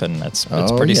Stripe, and it's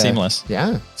pretty seamless.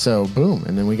 Yeah. So boom.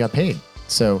 And then we got paid.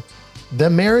 So the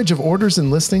marriage of orders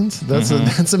and listings,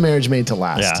 that's a marriage made to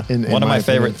last. Yeah. One of my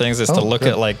favorite things is to look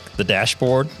at like the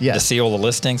dashboard to see all the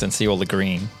listings and see all the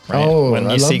green. Right? When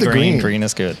you see green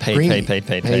is good. Paid.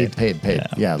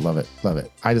 Yeah, love it.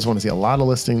 I just want to see a lot of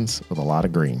listings with a lot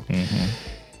of green.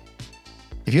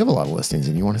 If you have a lot of listings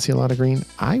and you want to see a lot of green,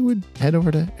 I would head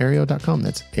over to Aryeo.com.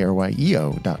 That's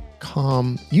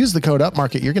Aryeo.com. Use the code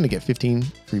UPMARKET. You're going to get 15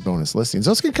 free bonus listings.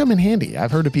 Those could come in handy.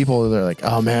 I've heard of people that are like,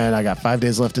 oh man, I got 5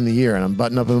 days left in the year and I'm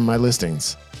buttoned up in my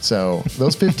listings. So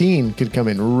those 15 could come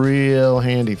in real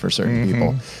handy for certain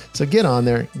people. So get on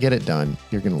there, get it done.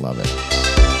 You're going to love it.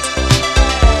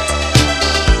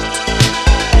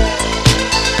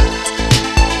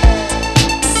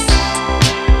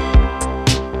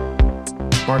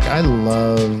 Mark, I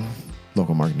love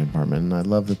Local Marketing Department, and I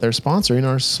love that they're sponsoring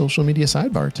our social media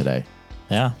sidebar today.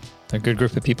 Yeah, they're a good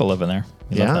group of people living there.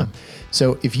 We love them.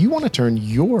 So if you want to turn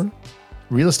your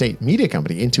real estate media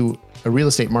company into a real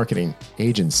estate marketing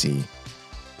agency,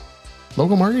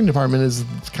 Local Marketing Department is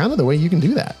kind of the way you can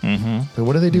do that. So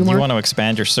what do they do, Mark? You want to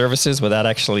expand your services without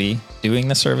actually doing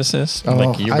the services? Oh,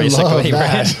 like you basically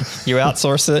you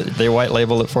outsource it, they white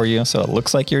label it for you, so it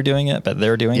looks like you're doing it, but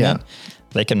they're doing it.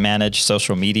 They can manage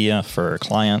social media for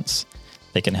clients.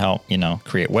 They can help,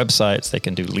 create websites. They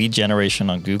can do lead generation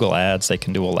on Google Ads. They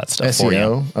can do all that stuff for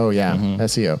you. Oh yeah,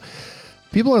 SEO.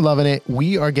 People are loving it.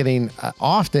 We are getting a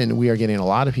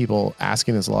lot of people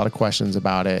asking us a lot of questions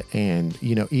about it, and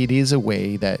it is a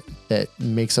way that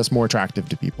makes us more attractive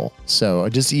to people. So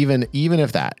just even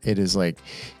if that, it is like,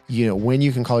 when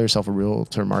you can call yourself a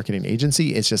realtor marketing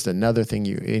agency, it's just another thing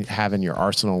you have in your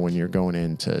arsenal when you're going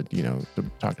in to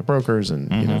talk to brokers and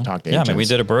talk to agents. Yeah, we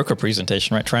did a broker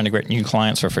presentation, right, trying to get new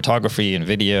clients for photography and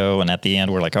video, and at the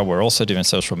end we're like, we're also doing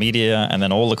social media, and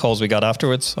then all the calls we got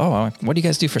afterwards, what do you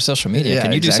guys do for social media?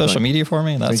 Can you do social media for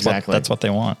me? That's what they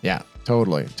want. Yeah.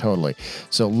 Totally.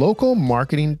 So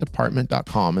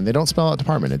localmarketingdepartment.com, and they don't spell out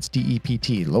department, it's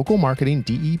DEPT,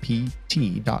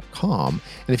 localmarketingdept.com.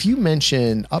 And if you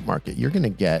mention Upmarket, you're going to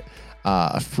get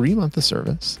a free month of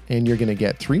service, and you're going to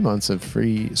get 3 months of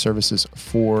free services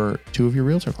for 2 of your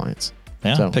realtor clients.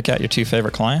 Yeah. So pick out your 2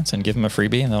 favorite clients and give them a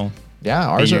freebie, and they'll. Yeah,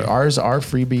 ours are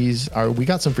freebies. We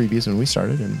got some freebies when we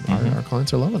started, and our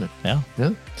clients are loving it. Yeah.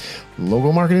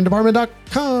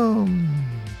 Localmarketingdepartment.com.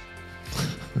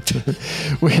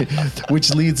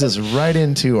 Which leads us right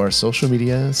into our social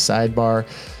media sidebar.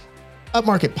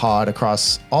 Upmarket Pod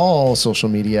across all social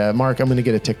media. Mark, I'm going to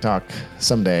get a TikTok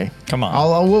someday. Come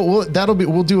on.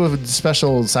 We'll do a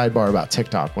special sidebar about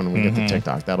TikTok when we get to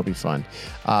TikTok. That'll be fun.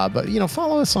 But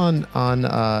follow us on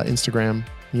Instagram.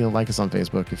 Like us on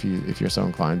Facebook if you're so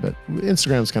inclined, but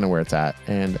Instagram's kind of where it's at.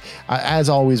 And as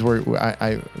always,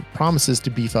 I promises to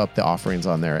beef up the offerings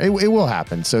on there. It will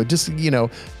happen. So just,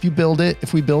 if you build it,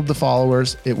 if we build the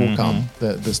followers, it will come.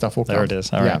 The stuff will come. There it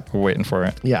is. All right. We're waiting for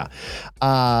it. Yeah.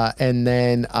 And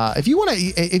then if you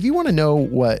want to know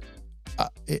what,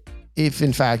 if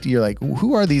in fact you're like,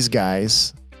 who are these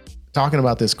guys talking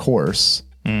about this course?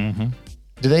 Do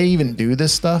they even do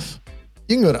this stuff?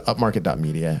 You can go to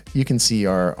upmarket.media. You can see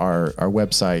our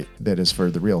website that is for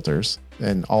the realtors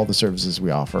and all the services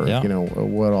we offer,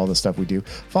 what all the stuff we do.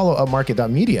 Follow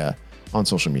upmarket.media on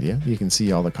social media. You can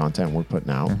see all the content we're putting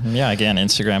out. Yeah, again,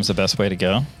 Instagram's the best way to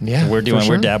go. Yeah, we're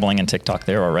dabbling in TikTok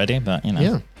there already, but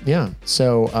Yeah.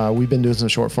 So we've been doing some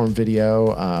short form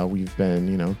video. We've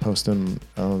been, posting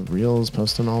reels,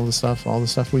 posting all the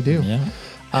stuff we do. Yeah.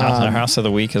 Our House of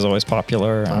the Week is always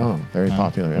popular. Very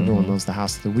popular. Everyone knows the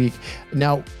House of the Week.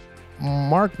 Now,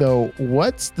 Mark, though,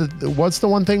 what's the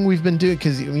one thing we've been doing?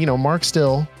 Because Mark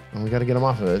still and we got to get them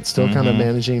off of it. It's still kind of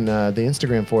managing the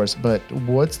Instagram for us. But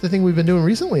what's the thing we've been doing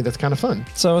recently that's kind of fun?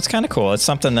 So it's kind of cool. It's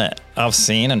something that I've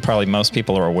seen and probably most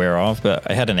people are aware of. But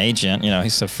I had an agent,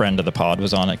 he's a friend of the pod,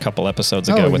 was on a couple episodes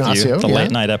ago with Ignacio, you. The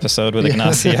late night episode with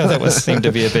Ignacio that seemed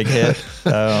to be a big hit.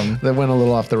 That went a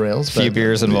little off the rails. A few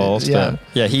beers involved. Yeah. But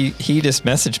yeah, he just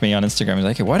messaged me on Instagram. He's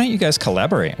like, hey, why don't you guys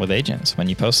collaborate with agents when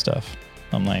you post stuff?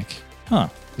 I'm like, huh.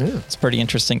 Yeah. It's pretty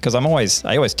interesting because I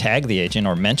always tag the agent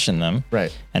or mention them.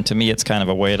 Right. And to me, it's kind of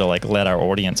a way to like let our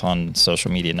audience on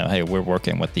social media know, hey, we're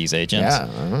working with these agents.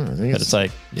 Yeah. But it's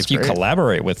like, if you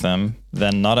collaborate with them,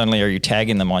 then not only are you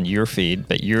tagging them on your feed,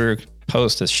 but your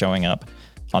post is showing up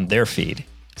on their feed.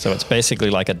 So it's basically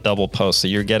like a double post. So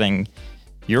you're getting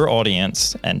your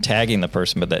audience and tagging the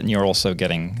person, but then you're also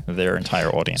getting their entire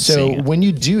audience. So when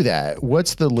you do that,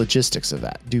 what's the logistics of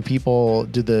that? Do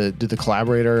the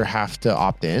collaborator have to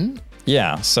opt in?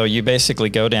 Yeah. So you basically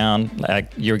go down,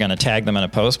 you're going to tag them in a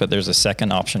post, but there's a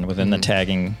second option within the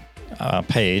tagging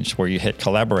page where you hit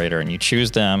collaborator and you choose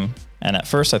them. And at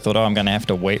first I thought, I'm going to have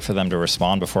to wait for them to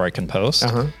respond before I can post.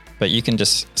 But you can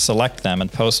just select them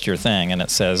and post your thing. And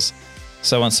it says,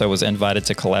 so-and-so was invited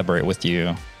to collaborate with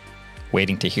you,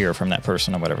 waiting to hear from that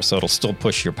person or whatever. So it'll still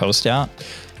push your post out.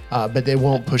 But they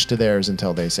won't push to theirs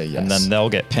until they say yes. And then they'll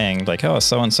get pinged like, oh,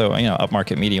 so-and-so,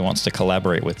 Upmarket Media wants to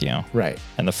collaborate with you. Right.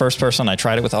 And the first person I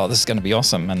tried it with, this is going to be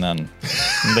awesome. And then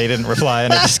they didn't reply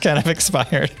and it just kind of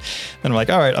expired. And I'm like,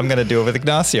 all right, I'm going to do it with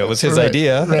Ignacio. It was his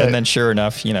idea. Right. And then sure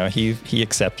enough, he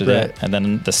accepted it. And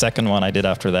then the second one I did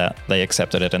after that, they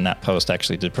accepted it. And that post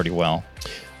actually did pretty well.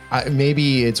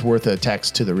 Maybe it's worth a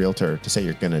text to the realtor to say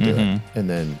you're going to do it and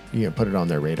then put it on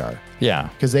their radar. Yeah.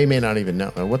 Because they may not even know.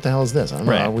 What the hell is this? I don't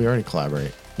know. We already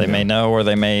collaborate. They may know, or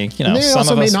they may, some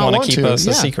of us want to keep us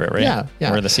a secret, right? Yeah.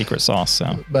 We're the secret sauce.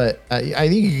 So. But I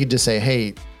think you could just say,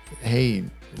 hey,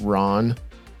 Ron,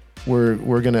 we're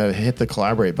going to hit the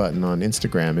collaborate button on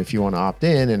Instagram. If you want to opt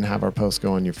in and have our post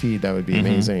go on your feed, that would be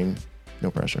amazing.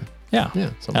 No pressure. Yeah.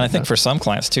 And I think for some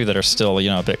clients too that are still,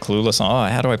 a bit clueless on,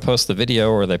 how do I post the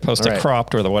video, or they post it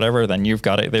cropped or the whatever, then you've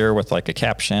got it there with like a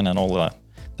caption and all the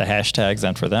hashtags.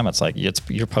 And for them, it's like you're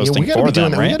posting for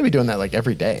them, right? We got to be doing that like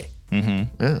every day. Yeah,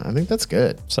 I think that's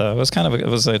good. So it was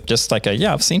just like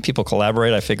I've seen people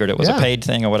collaborate. I figured it was a paid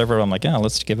thing or whatever. I'm like,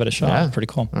 let's give it a shot. Yeah. Pretty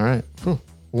cool. All right. Cool.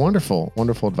 Wonderful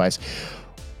advice.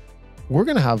 We're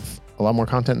going to have a lot more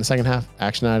content in the second half,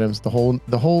 action items, the whole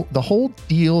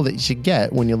deal that you should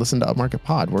get when you listen to Upmarket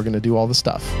Pod. We're going to do all the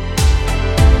stuff.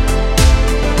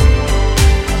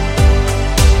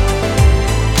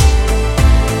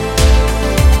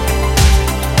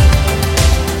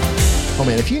 Oh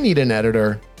man, if you need an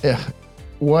editor,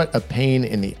 what a pain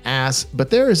in the ass.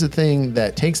 But there is a thing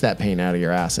that takes that pain out of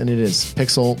your ass, and it is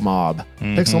Pixel Mob.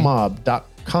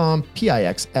 Pixelmob.com,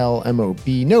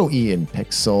 Pixlmob, no E in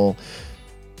Pixel.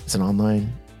 It's an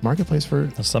online marketplace for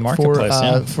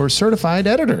certified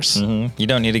editors. You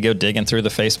don't need to go digging through the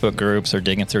Facebook groups or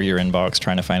digging through your inbox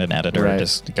trying to find an editor. Right.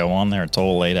 Just go on there. It's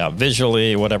all laid out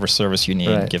visually, whatever service you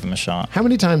need, give them a shot. How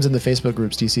many times in the Facebook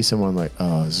groups do you see someone like,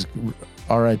 this is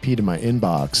RIP to my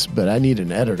inbox, but I need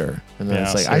an editor? And then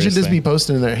it's like, seriously. I should just be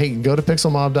posting in there, hey, go to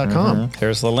pixelmob.com.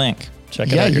 Here's the link.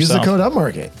 Check it out yourself. Use the code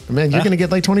Upmarket. Man, you're going to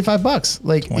get like $25.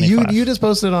 Like 25. You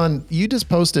just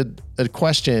posted a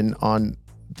question on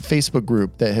Facebook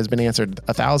group that has been answered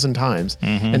 1,000 times,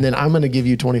 and then I'm going to give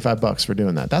you $25 for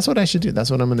doing that. That's what I should do. That's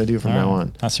what I'm going to do from now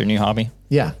on. That's your new hobby.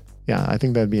 Yeah, I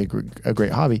think that'd be a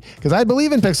great hobby because I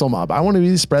believe in Pixel Mob. I want to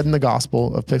be spreading the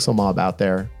gospel of Pixel Mob out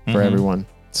there for everyone.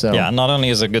 So not only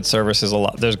is it a good service,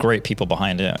 there's great people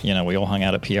behind it. We all hung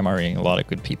out at PMRE, a lot of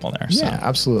good people there. Yeah,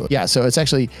 absolutely. Yeah, so it's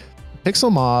actually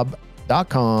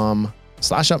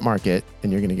pixelmob.com/upmarket,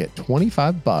 and you're going to get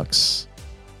 $25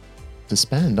 to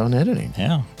spend on editing.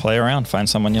 Yeah, play around, find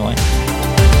someone you like.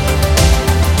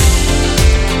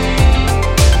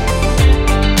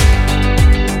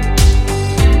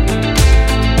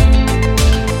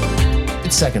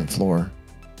 It's second floor.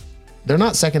 They're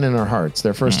not second in our hearts.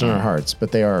 They're first in our hearts,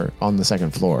 but they are on the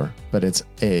second floor. But it's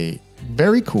a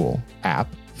very cool app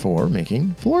for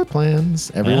making floor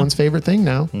plans. Everyone's favorite thing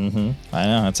now. I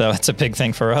know. It's a big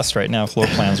thing for us right now, floor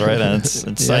plans, right? And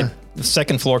it's like the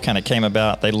second floor kind of came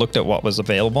about. They looked at what was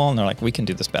available and they're like, we can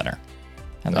do this better.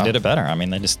 And they did it better. I mean,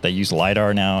 they use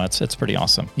LiDAR now. It's pretty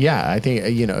awesome. Yeah, I think,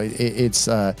 it's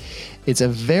a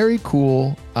very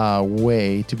cool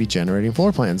way to be generating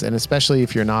floor plans. And especially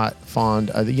if you're not fond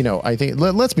of, I think,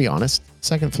 let's be honest,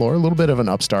 second floor, a little bit of an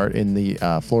upstart in the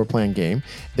floor plan game.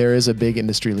 There is a big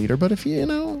industry leader, but if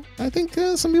I think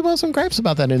some people have some gripes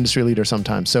about that industry leader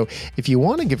sometimes. So if you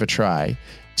want to give a try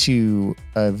to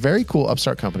a very cool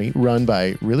upstart company run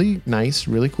by really nice,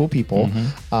 really cool people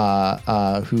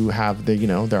who have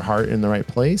their heart in the right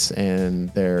place, and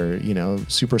they're,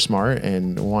 super smart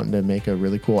and wanting to make a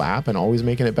really cool app and always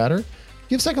making it better,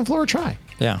 give Second Floor a try.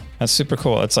 Yeah, that's super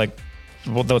cool. It's like,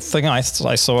 well, the thing I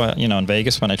saw, in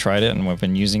Vegas when I tried it and we've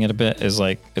been using it a bit is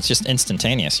like, it's just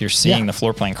instantaneous. You're seeing the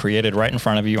floor plan created right in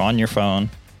front of you on your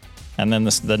phone. And then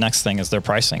the next thing is their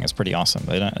pricing is pretty awesome.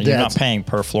 You're not paying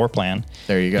per floor plan.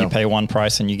 There you go. You pay one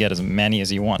price and you get as many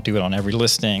as you want. Do it on every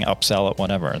listing, upsell it,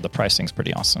 whatever. The pricing's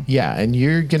pretty awesome. Yeah, and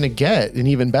you're going to get an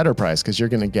even better price because you're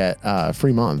going to get a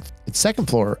free month. It's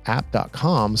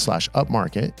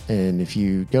secondfloorapp.com/upmarket. And if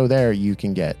you go there, you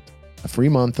can get a free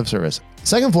month of service.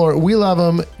 Second Floor, we love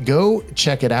them. Go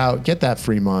check it out. Get that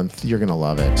free month. You're going to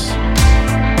love it.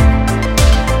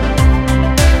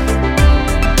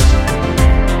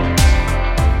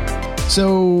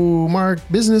 So, Mark,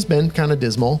 business been kind of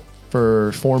dismal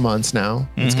for 4 months now.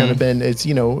 It's kind of been,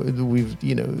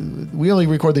 we only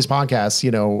record these podcasts,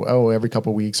 every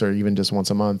couple of weeks or even just once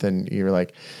a month. And you're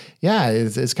like, yeah,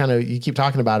 it's kind of, you keep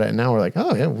talking about it. And now we're like,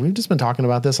 oh yeah, we've just been talking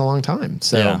about this a long time.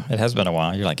 So yeah, it has been a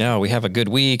while. You're like, oh, we have a good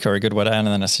week or a good whatever. And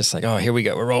then it's just like, oh, here we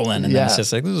go. We're rolling. And then it's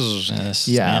just like,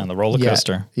 man, the roller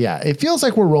coaster. Yeah. It feels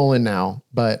like we're rolling now,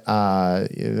 but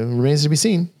it remains to be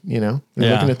seen, You're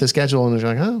looking at the schedule and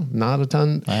you're like, oh, not a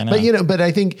ton. But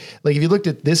I think like if you looked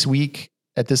at this week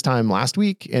at this time last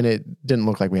week, and it didn't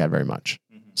look like we had very much.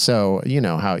 So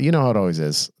how it always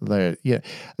is. And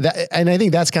I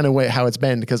think that's kind of how it's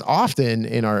been, because often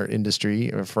in our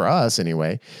industry, or for us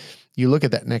anyway, you look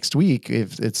at that next week,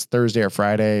 if it's Thursday or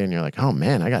Friday, and you're like, oh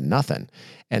man, I got nothing.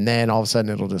 And then all of a sudden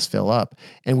it'll just fill up.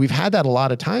 And we've had that a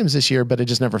lot of times this year, but it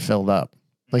just never filled up.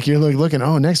 Like you're looking,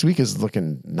 oh, next week is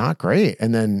looking not great.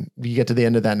 And then you get to the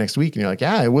end of that next week and you're like,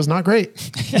 yeah, it was not great.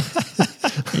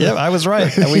 Yeah, I was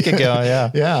right a week ago.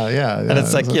 Yeah. Yeah. And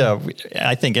it's like,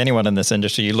 I think anyone in this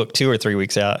industry, you look 2 or 3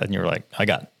 weeks out and you're like, I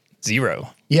got 0.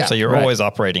 Yeah. So you're always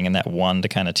operating in that 1 to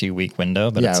kind of 2 week window.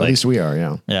 But it's at least we are.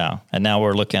 Yeah. Yeah. And now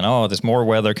we're looking, there's more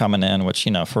weather coming in, which,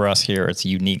 for us here, it's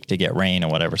unique to get rain or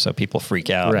whatever. So people freak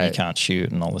out and you can't shoot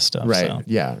and all this stuff. Right. So.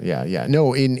 Yeah.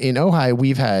 No, in Ojai,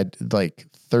 we've had like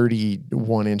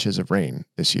 31 inches of rain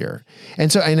this year.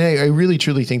 And so, and I really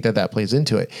truly think that plays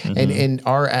into it.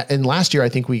 And last year, I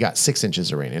think we got 6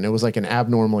 inches of rain, and it was like an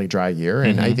abnormally dry year.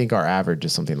 And I think our average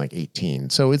is something like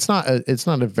 18. So it's not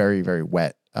a very, very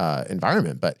wet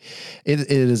environment, but it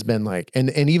has been like,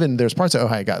 and even there's parts of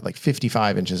Ojai got like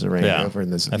 55 inches of rain over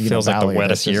in this. It feels like the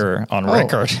wettest year on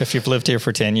record. If you've lived here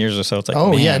for 10 years or so, it's like,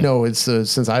 it's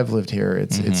since I've lived here,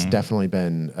 it's definitely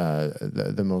been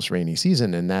the most rainy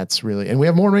season, and that's really, and we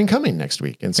have more rain coming next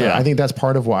week. And so I think that's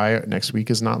part of why next week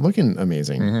is not looking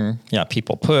amazing. Yeah.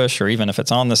 People push, or even if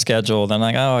it's on the schedule, then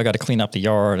like, oh, I got to clean up the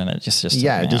yard, and it just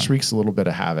it just wreaks a little bit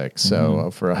of havoc.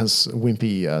 So for us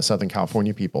wimpy Southern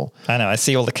California people, I know, I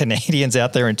see all the Canadians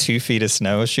out there in 2 feet of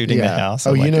snow shooting the house.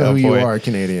 I'm who you are,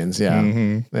 Canadians. Yeah.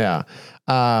 Yeah.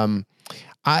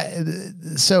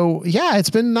 It's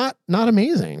been not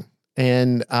amazing.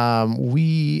 And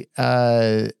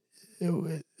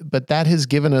but that has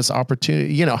given us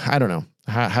opportunity, I don't know.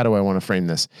 How do I want to frame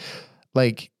this?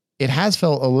 Like, it has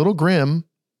felt a little grim,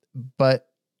 but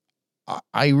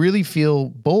I really feel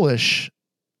bullish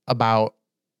about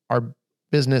our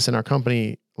business and our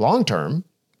company long-term.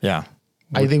 Yeah.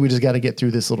 I think we just got to get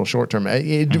through this little short term.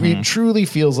 It truly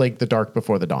feels like the dark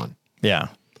before the dawn. Yeah.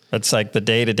 It's like the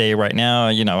day to day right now,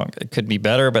 it could be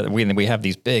better, but we have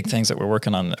these big things that we're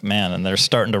working on, man, and they're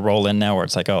starting to roll in now where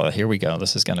it's like, oh, here we go.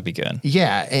 This is going to be good.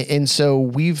 Yeah. And so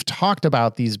we've talked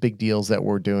about these big deals that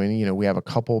we're doing. We have a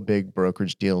couple big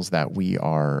brokerage deals that we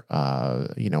are,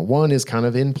 one is kind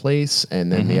of in place,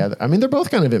 and then the other, they're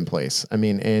both kind of in place.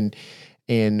 And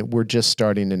we're just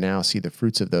starting to now see the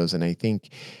fruits of those. And I think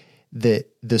the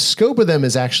scope of them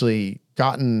has actually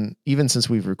gotten, even since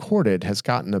we've recorded, has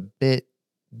gotten a bit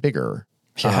bigger.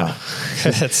 Yeah.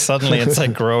 It's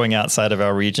like growing outside of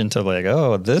our region to like,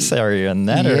 oh, this area and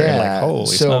that area. Like, holy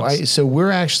smokes. So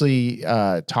we're actually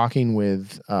talking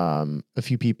with a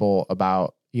few people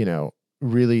about,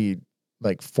 really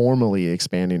like formally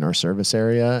expanding our service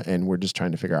area, and we're just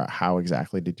trying to figure out how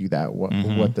exactly to do that. What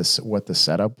the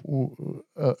setup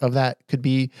of that could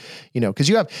be, because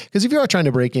if you are trying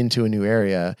to break into a new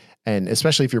area, and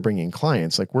especially if you're bringing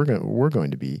clients, like we're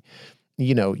going to be,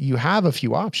 you have a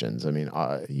few options.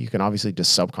 You can obviously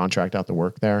just subcontract out the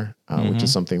work there, which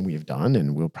is something we've done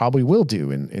and will do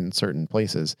in certain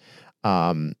places.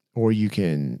 Or you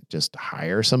can just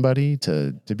hire somebody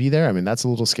to be there. I mean, that's a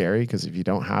little scary because if you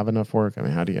don't have enough work, I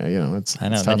mean, how do you, it's, I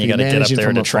know. It's then tough. you got to get up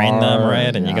there to train them,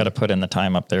 right? And yeah. you got to put in the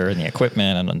time up there and the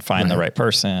equipment and then find the right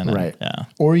person. And, right. Yeah.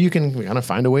 Or you can kind of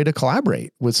find a way to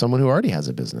collaborate with someone who already has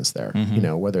a business there,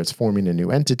 whether it's forming a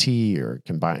new entity or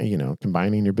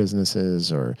combining your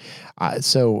businesses or,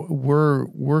 so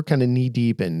we're kind of knee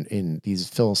deep in these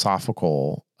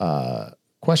philosophical,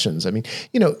 questions. I mean,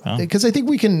 because I think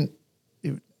we can,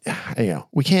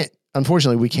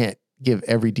 unfortunately, we can't give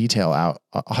every detail out,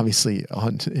 obviously,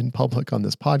 in public on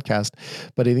this podcast,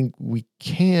 but I think we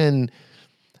can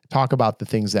talk about the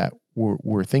things that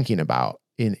we're thinking about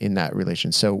in that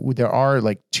relation. So there are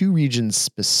like 2 regions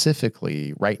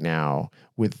specifically right now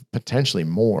with potentially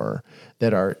more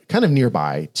that are kind of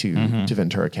nearby to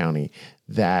Ventura County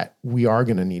that we are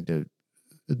going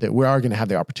to have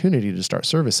the opportunity to start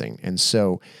servicing. And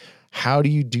so how do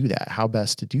you do that? How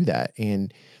best to do that?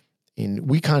 And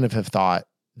we kind of have thought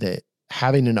that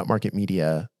having an upmarket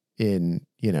media in,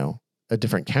 a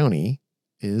different county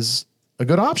is a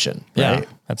good option. Right? Yeah.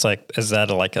 It's like, is that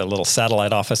like a little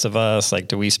satellite office of us? Like,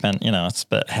 do we spend,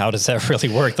 but how does that really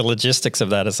work? The logistics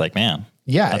of that is like, man,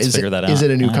 let's figure that out. Is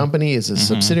it a new company? Is it a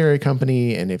subsidiary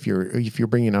company? And if you're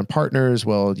bringing on partners,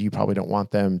 well, you probably don't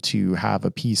want them to have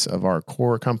a piece of our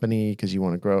core company because you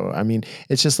want to grow. I mean,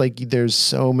 it's just like, there's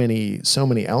so many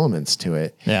elements to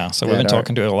it. Yeah. So we've been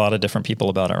talking to a lot of different people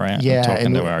about it, right? Yeah. We're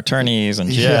talking to our attorneys and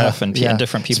Jeff and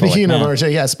different people. Speaking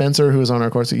of Spencer, who's on our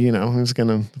course, who's going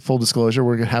to, full disclosure,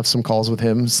 we're going to have some calls with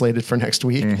him slated for next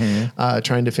week,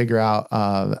 trying to figure out,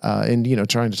 and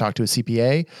trying to talk to a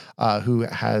CPA who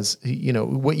has,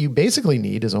 what you basically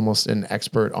need is almost an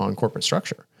expert on corporate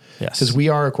structure. Yes. Because we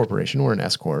are a corporation, we're an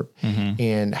S Corp.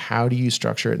 And how do you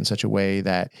structure it in such a way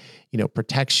that,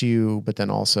 protects you, but then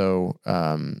also,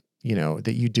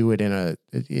 that you do it in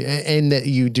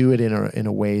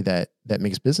a way that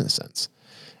makes business sense.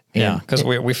 Yeah, because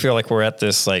we feel like we're at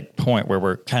this like point where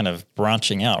we're kind of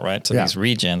branching out, right, to these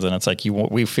regions, and it's like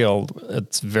we feel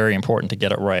it's very important to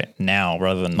get it right now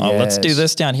rather than let's do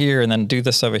this down here and then do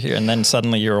this over here, and then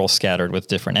suddenly you're all scattered with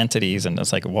different entities, and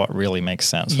it's like what really makes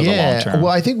sense for the long term.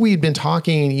 Well, I think we'd been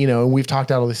talking, and we've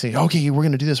talked out all these things. Okay, we're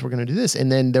going to do this,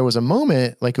 and then there was a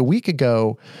moment like a week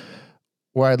ago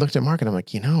where I looked at Mark and I'm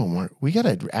like, Mark, we got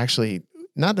to actually,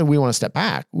 not that we want to step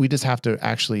back, we just have to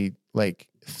actually like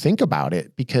think about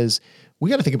it because we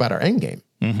got to think about our end game.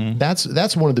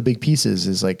 That's one of the big pieces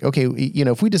is like, okay,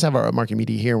 if we just have our market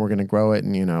media here and we're going to grow it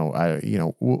and,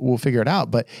 we'll figure it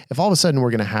out. But if all of a sudden we're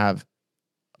going to have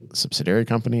subsidiary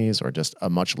companies or just a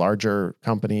much larger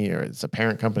company or it's a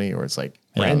parent company or it's like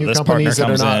brand new companies that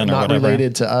are not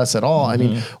related to us at all. I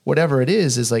mean, whatever it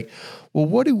is like, well,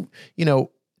 what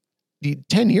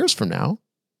 10 years from now,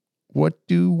 what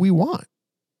do we want?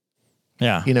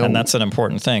 Yeah. And that's an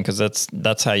important thing because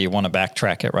that's how you want to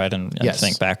backtrack it, right? And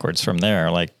think backwards from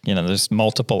there. Like, there's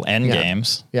multiple end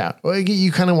games. Yeah. Well,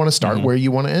 you kind of want to start where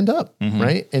you want to end up.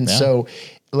 Right. And so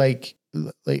like,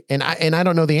 and I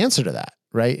don't know the answer to that.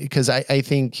 Right. Because I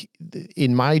think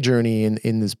in my journey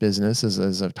in this business,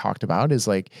 as I've talked about, is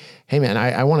like, hey man,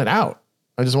 I want it out.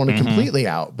 I just want it completely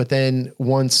out. But then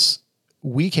once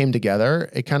we came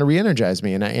together, it kind of re-energized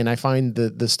me. And I find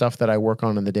the stuff that I work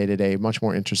on in the day-to-day much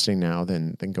more interesting now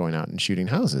than going out and shooting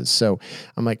houses. So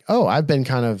I'm like, oh, I've been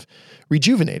kind of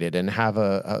rejuvenated and have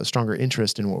a stronger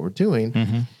interest in what we're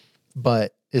doing.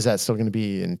 But is that still going to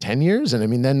be in 10 years? And I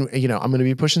mean, then, I'm going to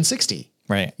be pushing 60.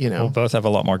 Right. We'll both have a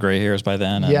lot more gray hairs by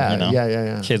then.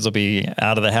 And, Kids will be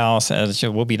out of the house.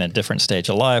 We'll be in a different stage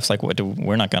of life. It's like,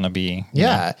 we're not going to be.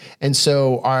 And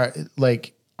so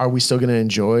are we still going to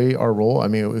enjoy our role? I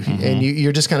mean, and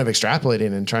you're just kind of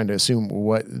extrapolating and trying to assume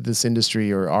what this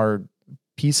industry or our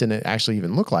piece in it actually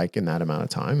even look like in that amount of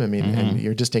time. I mean, and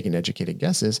you're just taking educated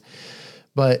guesses,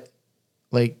 but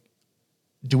like,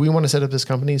 do we want to set up this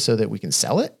company so that we can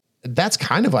sell it? That's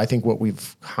kind of, I think, what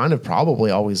we've kind of probably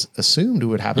always assumed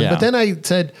would happen. But then I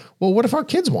said, well, what if our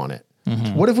kids want it?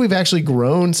 What if we've actually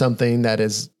grown something that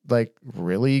is like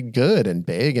really good and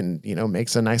big and,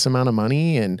 makes a nice amount of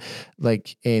money and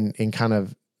like, and kind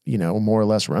of, more or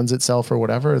less runs itself or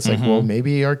whatever. It's like, well,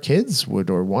 maybe our kids would,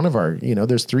 or one of our,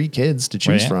 there's 3 kids to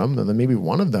choose from, and then maybe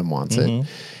one of them wants it.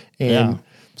 And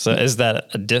so is that,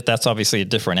 that's obviously a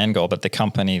different end goal, but the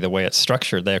company, the way it's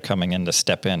structured, they're coming in to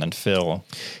step in and fill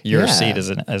your seat as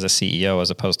a CEO, as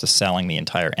opposed to selling the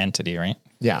entire entity, right?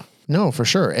 Yeah. No, for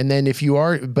sure. And then if you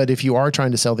are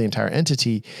trying to sell the entire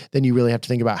entity, then you really have to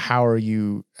think about how are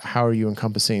you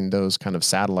encompassing those kind of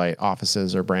satellite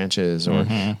offices or branches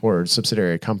or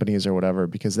subsidiary companies or whatever,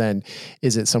 because then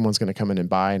is it someone's going to come in and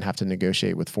buy and have to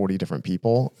negotiate with 40 different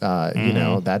people?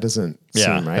 That doesn't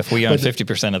seem right. If we own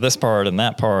 50% of this part and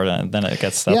that part, and then it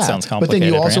gets, sounds complicated. But then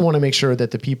you also want to make sure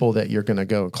that the people that you're going to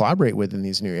go collaborate with in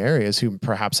these new areas who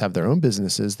perhaps have their own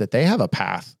businesses, that they have a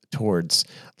path towards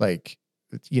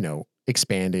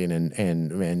expanding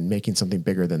and making something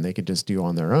bigger than they could just do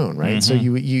on their own. Right. So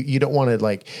you don't want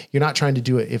to you're not trying to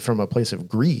do it from a place of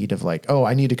greed of oh,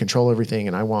 I need to control everything.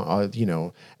 And I want,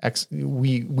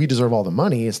 we deserve all the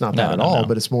money. It's not that at all,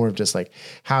 but it's more of just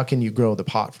how can you grow the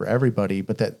pot for everybody?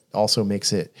 But that also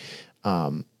makes it,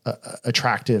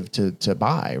 attractive to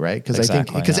buy, right? Because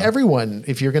exactly, I think everyone,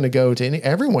 if you're going to go to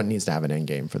everyone needs to have an end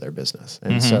game for their business.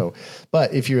 And so,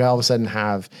 but if you all of a sudden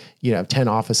have 10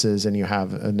 offices and you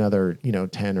have another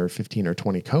 10 or 15 or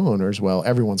 20 co-owners, well,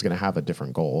 everyone's going to have a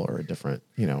different goal or a different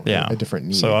a different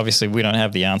need. So obviously we don't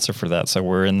have the answer for that. So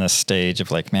we're in this stage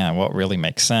of man, what really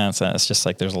makes sense? And it's just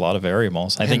there's a lot of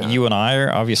variables. I think you and I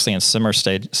are obviously in similar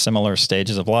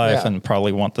stages of life and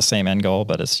probably want the same end goal,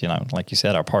 but it's like you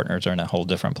said, our partners are in a whole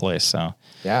different place. So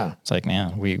it's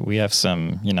man, we have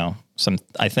some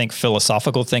I think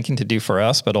philosophical thinking to do for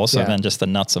us, but also then just the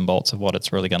nuts and bolts of what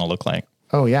it's really going to look like.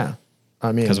 Oh yeah.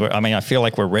 Because I feel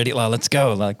like we're ready. Let's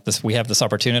go. We have this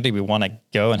opportunity. We want to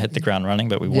go and hit the ground running,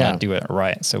 but we want to do it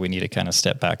right. So we need to kind of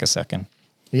step back a second.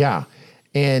 Yeah.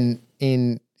 And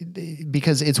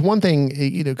because it's one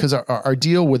thing, because our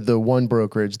deal with the one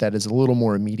brokerage that is a little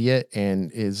more immediate and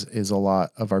is a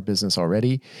lot of our business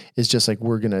already is just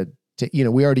we're going to,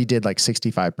 we already did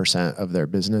 65% of their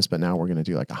business, but now we're going to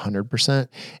do 100%.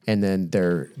 And then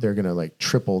they're going to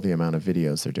triple the amount of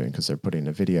videos they're doing because they're putting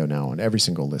a video now on every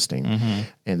single listing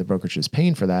and the brokerage is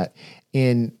paying for that.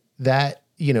 And that,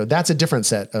 that's a different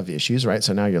set of issues, right?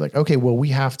 So now you're okay, well, we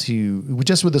have to,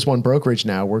 just with this one brokerage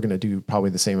now, we're going to do probably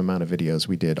the same amount of videos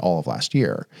we did all of last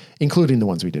year, including the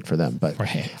ones we did for them. But,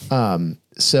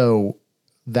 so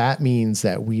that means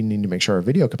that we need to make sure our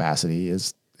video capacity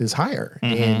is higher.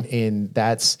 And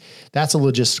that's a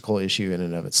logistical issue in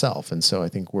and of itself. And so I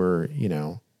think we're,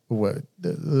 how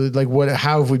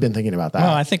have we been thinking about that?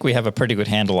 Well, I think we have a pretty good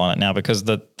handle on it now because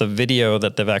the video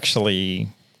that they've actually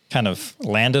kind of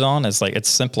landed on is it's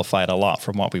simplified a lot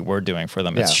from what we were doing for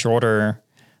them. It's shorter.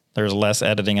 There's less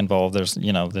editing involved. There's,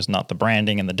 there's not the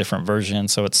branding and the different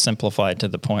versions. So it's simplified to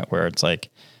the point where it's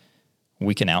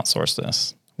we can outsource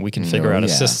this. We can figure out a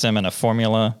system and a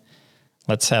formula.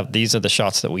 These are the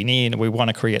shots that we need. We want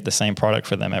to create the same product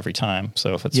for them every time.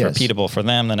 So if it's repeatable for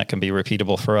them, then it can be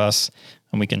repeatable for us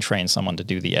and we can train someone to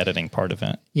do the editing part of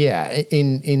it. Yeah.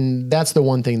 And that's the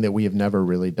one thing that we have never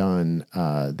really done,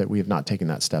 that we have not taken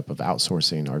that step of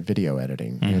outsourcing our video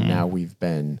editing. And now we've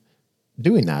been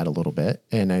doing that a little bit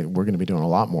and we're going to be doing a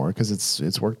lot more because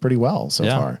it's worked pretty well so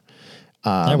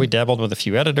far. We dabbled with a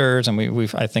few editors and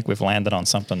I think we've landed on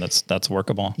something that's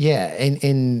workable. Yeah.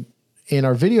 And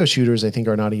our video shooters, I think,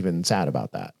 are not even sad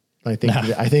about that. I think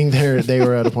they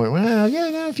were at a point, well,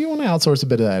 if you want to outsource a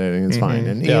bit of that editing, it's fine.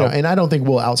 And and I don't think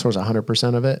we'll outsource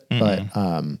 100% of it, but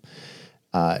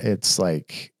it's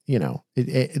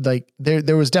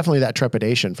there was definitely that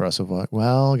trepidation for us of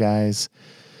well, guys,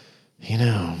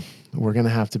 we're going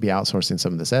to have to be outsourcing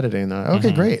some of this editing.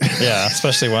 Okay, great. Yeah.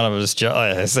 Especially when I was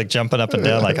jumping up and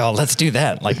down, oh, let's do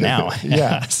that now.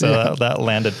 So that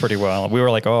landed pretty well. We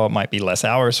were it might be less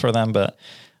hours for them, but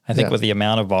I think with the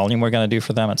amount of volume we're going to do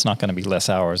for them, it's not going to be less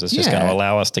hours. It's just going to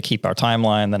allow us to keep our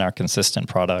timeline, then our consistent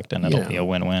product, and it'll be a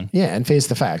win-win. Yeah. And face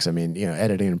the facts. I mean,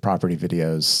 editing property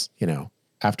videos,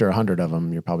 after 100 of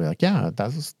them, you're probably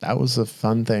that was a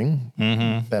fun thing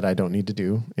that I don't need to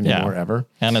do anymore ever.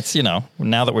 And it's, now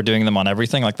that we're doing them on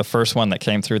everything, the first one that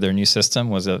came through their new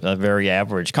system was a very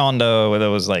average condo that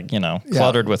was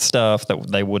cluttered with stuff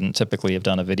that they wouldn't typically have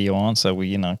done a video on. So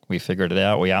we figured it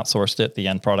out. We outsourced it. The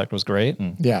end product was great.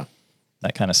 And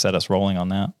that kind of set us rolling on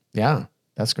that. Yeah,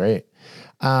 that's great.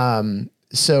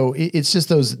 So it's just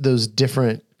those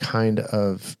different kind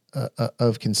of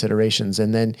considerations.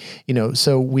 And then,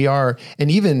 so we are,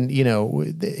 and even,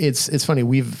 it's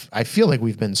funny. I feel like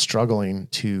we've been struggling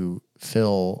to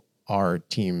fill our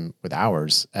team with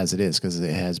hours as it is because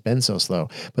it has been so slow.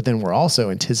 But then we're also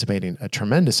anticipating a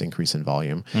tremendous increase in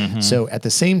volume. So at the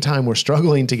same time, we're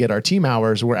struggling to get our team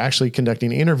hours. We're actually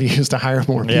conducting interviews to hire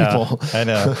more people. I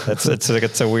know.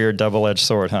 It's a weird double-edged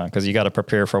sword, huh? Because you got to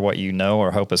prepare for what you know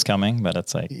or hope is coming, but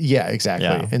it's like, yeah,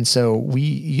 exactly. And so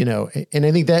we, and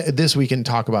I think that this we can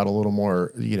talk about a little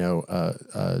more,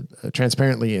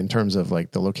 transparently in terms of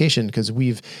like the location, because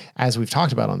as we've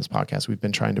talked about on this podcast, we've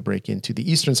been trying to break into the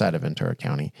eastern side of Ventura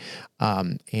County.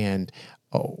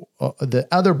 The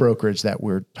other brokerage that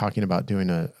we're talking about doing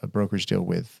a brokerage deal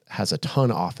with has a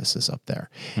ton of offices up there.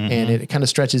 And it kind of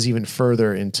stretches even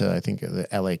further into, I think, the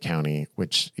LA County,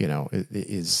 which,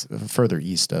 is further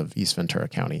east of East Ventura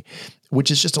County,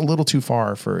 which is just a little too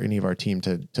far for any of our team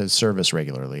to service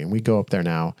regularly. And we go up there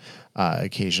now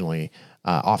occasionally.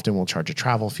 Often we'll charge a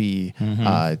travel fee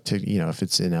to, if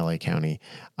it's in LA County.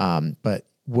 But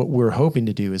what we're hoping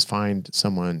to do is find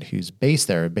someone who's based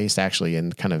actually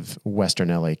in kind of Western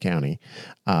LA County,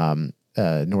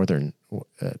 northern,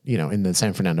 in the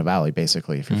San Fernando Valley,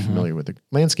 basically, if you're familiar with the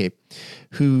landscape,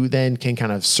 who then can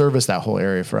kind of service that whole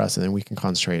area for us. And then we can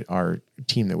concentrate our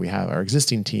team that we have, our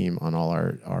existing team, on all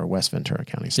our West Ventura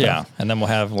County stuff. Yeah. And then we'll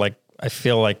have I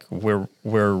feel like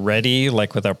we're ready,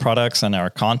 like with our products and our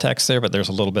contacts there, but there's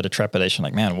a little bit of trepidation.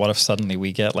 Like, man, what if suddenly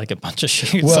we get like a bunch of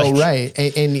shoots? Well, right.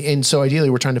 And so ideally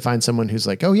we're trying to find someone who's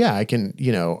like, oh yeah, I can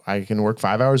work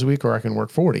 5 hours a week or I can work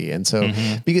 40. And so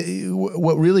because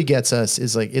what really gets us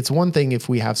is like, it's one thing if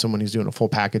we have someone who's doing a full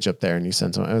package up there and you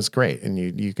send someone, it's great. And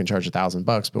you can charge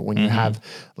 $1,000, but when you have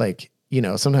like,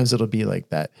 sometimes it'll be like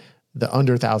that, the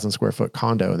under 1,000 square foot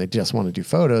condo and they just want to do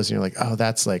photos. And you're like, oh,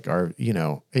 that's like our,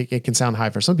 it can sound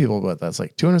high for some people, but that's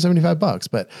like $275,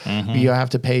 but you have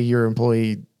to pay your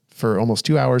employee for almost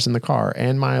 2 hours in the car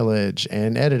and mileage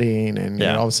and editing. And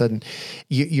all of a sudden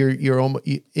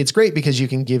it's great because you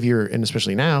can give and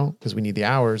especially now, because we need the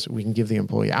hours, we can give the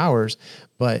employee hours,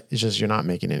 but it's just, you're not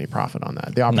making any profit on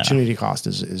that. The opportunity cost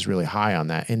is really high on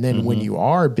that. And then when you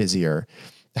are busier,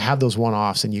 to have those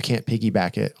one-offs and you can't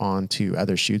piggyback it onto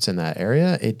other shoots in that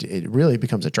area, it really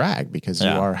becomes a drag because you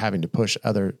are having to push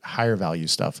other higher value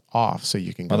stuff off so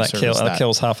you can go service that. That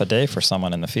kills half a day for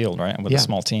someone in the field, right? And with a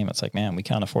small team, it's like, man, we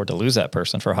can't afford to lose that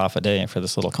person for half a day for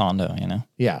this little condo,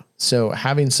 Yeah. So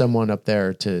having someone up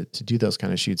there to do those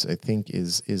kind of shoots, I think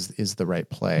is the right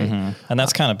play. And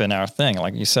that's kind of been our thing.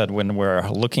 Like you said, when we're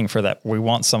looking for that, we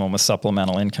want someone with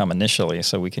supplemental income initially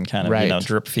so we can kind of,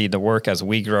 drip feed the work as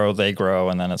we grow, they grow,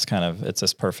 and then it's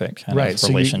this perfect kind of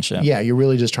relationship. You're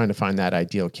really just trying to find that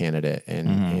ideal candidate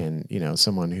and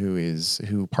someone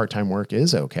who part-time work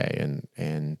is okay.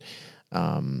 And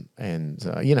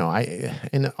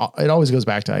it always goes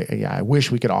back to, I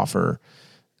wish we could offer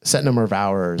set number of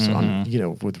hours on,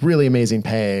 with really amazing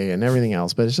pay and everything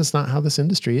else, but it's just not how this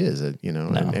industry is,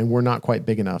 and we're not quite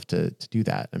big enough to do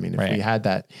that. I mean, if we had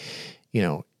that,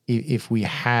 if we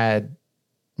had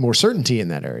more certainty in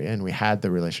that area and we had the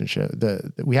relationship,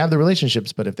 we have the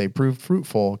relationships, but if they prove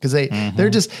fruitful, because they're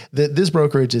just, this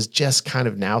brokerage is just kind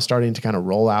of now starting to kind of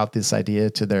roll out this idea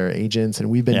to their agents.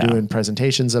 And we've been doing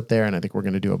presentations up there and I think we're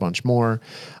going to do a bunch more.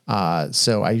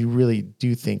 So I really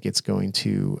do think it's going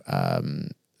to,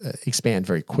 expand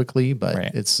very quickly, but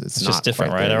it's just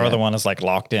different, right? Our other one is like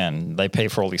locked in. They pay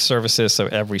for all these services, so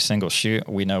every single shoot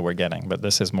we know we're getting. But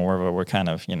this is more of we're kind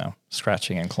of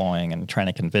scratching and clawing and trying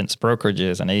to convince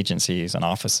brokerages and agencies and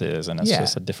offices, and it's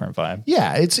just a different vibe.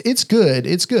 Yeah, it's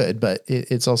good, but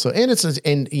it's also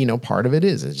part of it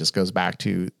just goes back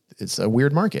to it's a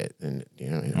weird market and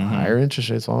higher interest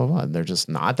rates, blah, blah, blah. There's just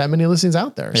not that many listings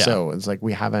out there. Yeah. So it's like,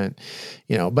 we haven't,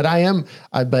 we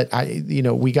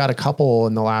got a couple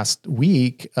in the last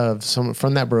week of some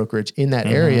from that brokerage in that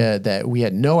area that we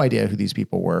had no idea who these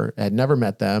people were, had never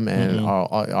met them. And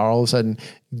all of a sudden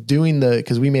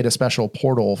because we made a special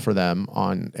portal for them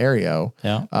on Aereo,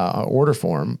 order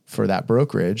form for that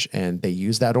brokerage. And they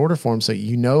use that order form. So,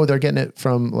 they're getting it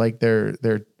from like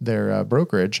their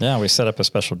brokerage. Yeah. We set up a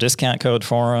special discount code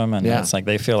for them. And it's like,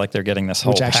 they feel like they're getting this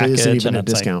whole package. Which actually isn't even a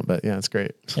discount, but it's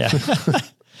great. Yeah.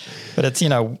 But it's,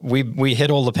 we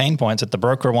hit all the pain points that the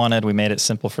broker wanted. We made it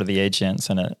simple for the agents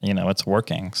and it's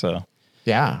working. So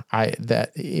yeah,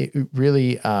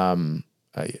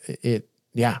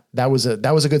 that was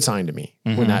a good sign to me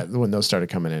when those started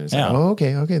coming in. It's like, oh,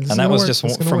 okay. And that was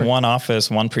just from one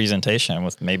office, one presentation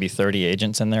with maybe 30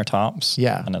 agents in their tops.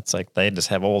 Yeah. And it's like, they just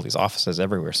have all these offices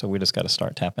everywhere. So we just got to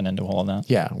start tapping into all of that.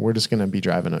 Yeah. We're just going to be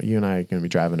driving up. You and I are going to be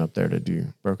driving up there to do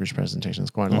brokerage presentations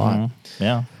quite a lot.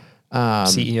 Yeah.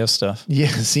 CEO stuff. Yeah.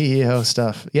 CEO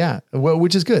stuff. Yeah. Well,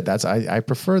 which is good. I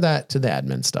prefer that to the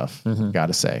admin stuff. Got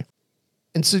to say.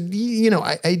 And so,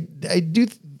 I do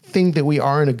think that we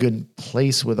are in a good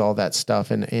place with all that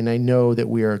stuff. And I know that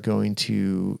we are going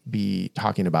to be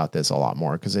talking about this a lot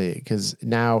more because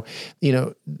now,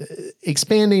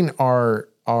 expanding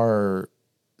our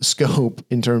scope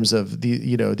in terms of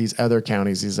these other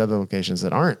counties, these other locations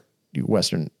that aren't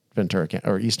Western Ventura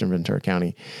or Eastern Ventura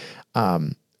County,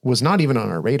 was not even on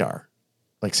our radar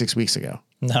like 6 weeks ago.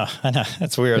 No, I know.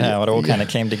 It's weird how it all kind of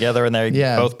came together, and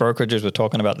both brokerages were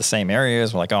talking about the same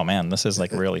areas. We're like, oh man, this is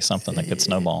like really something that could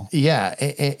snowball. Yeah.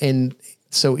 And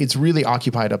so it's really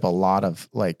occupied up a lot of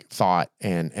like thought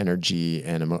and energy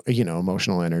and,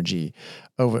 emotional energy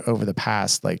over the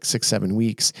past like 6-7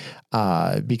 weeks,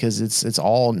 because it's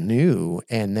all new.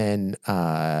 And then,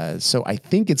 so I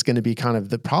think it's going to be kind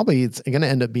of it's going to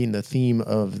end up being the theme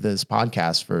of this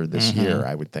podcast for this year,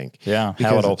 I would think. Yeah.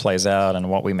 Because how it all plays out and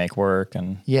what we make work.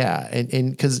 And yeah.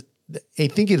 And cause I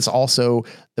think it's also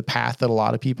the path that a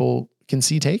lot of people can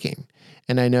see taking.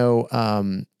 And I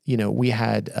know, we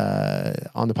had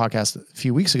on the podcast a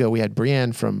few weeks ago, we had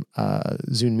Brianne from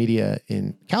Zune Media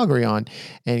in Calgary on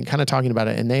and kind of talking about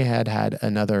it. And they had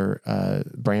another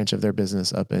branch of their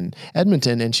business up in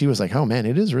Edmonton. And she was like, oh man,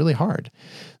 it is really hard.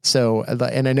 So,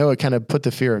 and I know it kind of put the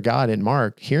fear of God in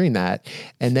Mark hearing that.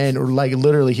 And then like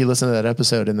literally he listened to that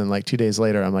episode. And then like 2 days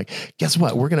later, I'm like, guess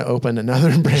what? We're going to open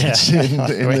another branch in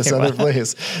this other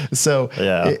place. So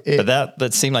yeah, but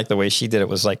that seemed like the way she did it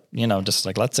was like, just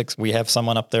like, we have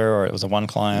someone up there, or it was a one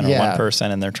client or one person,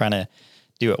 and they're trying to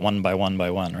do it one by one,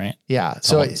 right? Yeah.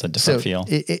 So it's a different feel.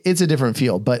 It's a different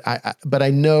feel, but I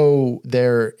know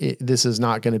this is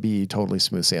not going to be totally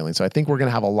smooth sailing. So I think we're going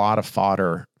to have a lot of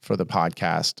fodder for the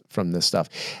podcast from this stuff.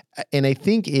 And I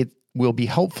think it will be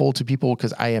helpful to people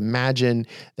because I imagine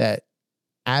that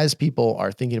as people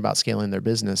are thinking about scaling their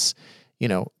business,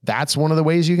 that's one of the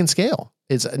ways you can scale.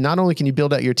 It's not only can you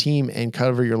build out your team and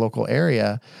cover your local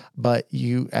area, but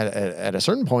you at a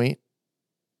certain point,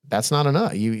 that's not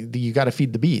enough. You got to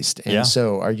feed the beast. And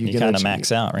so are you going to kind of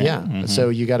max out, right? Yeah. Mm-hmm. So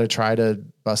you got to try to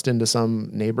bust into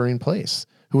some neighboring place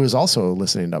who is also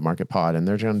listening to Market Pod, and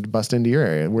they're going to bust into your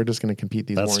area. We're just going to compete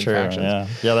these warring factions.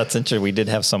 Yeah, that's interesting. We did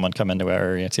have someone come into our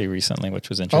area too recently, which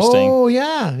was interesting. Oh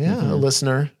yeah. A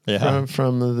listener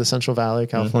from the Central Valley,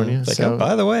 California. Like, so,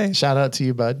 by the way, shout out to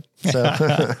you, bud.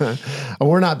 So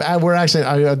we're not bad. We're actually,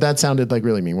 that sounded like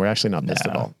really mean. We're actually not pissed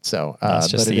at all. So it's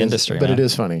just the industry, but it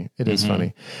is funny. It is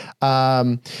funny.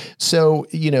 So,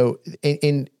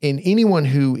 in anyone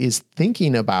who is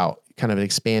thinking about kind of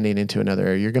expanding into another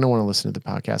area, you're going to want to listen to the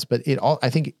podcast, but I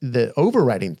think the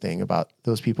overriding thing about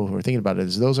those people who are thinking about it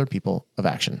is those are people of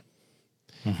action,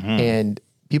 and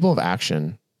people of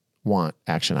action want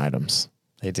action items.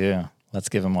 They do. Let's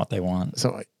give them what they want.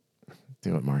 So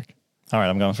do it, Mark. All right.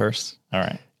 I'm going first. All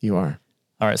right. You are.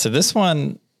 All right. So this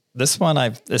one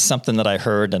is something that I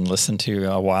heard and listened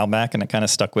to a while back, and it kind of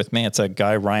stuck with me. It's a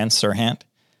guy, Ryan Serhant.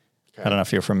 Okay. I don't know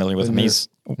if you're familiar with him. He's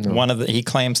he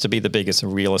claims to be the biggest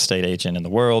real estate agent in the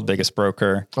world, biggest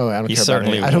broker. Oh, I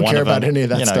don't care about any of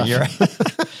that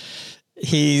stuff.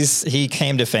 He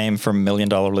came to fame from $1 Million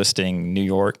Listing New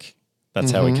York.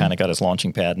 That's how he kind of got his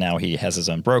launching pad. Now he has his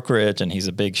own brokerage, and he's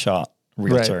a big shot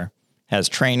realtor. Right. Has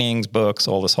trainings, books,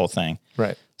 all this whole thing.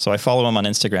 Right. So I follow him on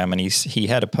Instagram, and he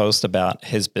had a post about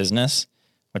his business,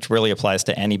 which really applies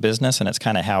to any business, and it's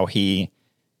kind of how he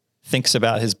thinks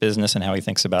about his business and how he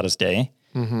thinks about his day.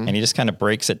 And he just kind of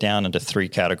breaks it down into 3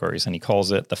 categories, and he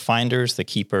calls it the finders, the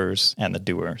keepers, and the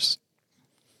doers.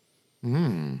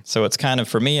 So it's kind of,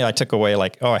 for me, I took away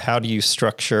like, how do you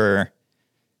structure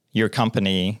your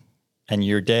company and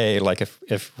your day? Like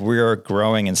if we're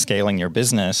growing and scaling your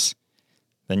business,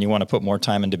 then you want to put more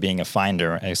time into being a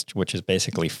finder, which is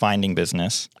basically finding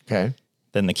business. Okay.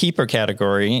 Then the keeper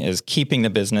category is keeping the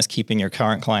business, keeping your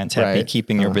current clients happy,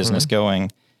 keeping your business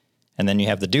going. And then you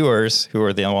have the doers, who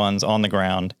are the ones on the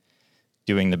ground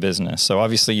doing the business. So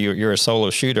obviously you're a solo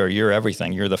shooter. You're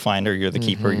everything. You're the finder, you're the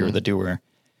keeper, you're the doer.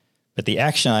 But the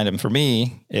action item for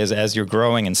me is, as you're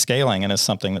growing and scaling, and it's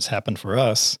something that's happened for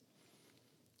us,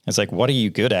 it's like, what are you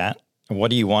good at?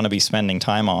 What do you want to be spending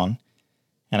time on?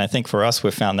 And I think for us,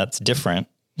 we've found that's different.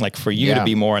 Like for you to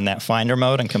be more in that finder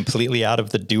mode and completely out of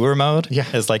the doer mode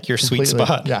is like your sweet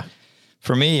spot. Yeah.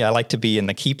 For me, I like to be in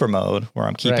the keeper mode where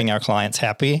I'm keeping our clients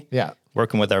happy,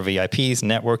 working with our VIPs,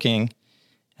 networking,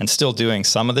 and still doing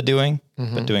some of the doing,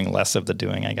 but doing less of the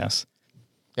doing, I guess.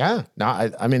 Yeah. No,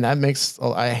 I mean, that makes,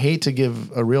 I hate to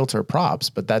give a realtor props,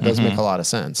 but that does make a lot of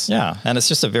sense. Yeah. And it's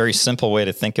just a very simple way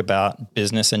to think about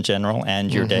business in general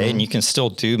and your day. And you can still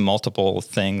do multiple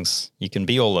things. You can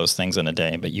be all those things in a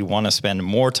day, but you want to spend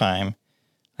more time,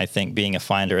 I think, being a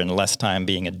finder and less time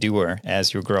being a doer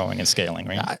as you're growing and scaling,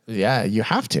 right? Yeah, you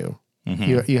have to.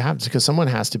 You have to, because someone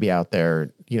has to be out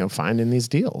there, finding these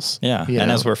deals. Yeah.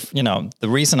 And as we're, the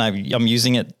reason I'm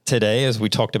using it today is we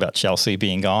talked about Chelsea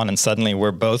being gone, and suddenly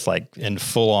we're both like in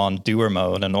full on doer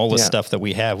mode, and all the stuff that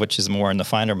we have, which is more in the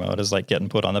finder mode, is like getting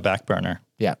put on the back burner.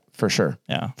 Yeah, for sure.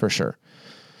 Yeah, for sure.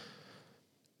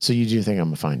 So you do think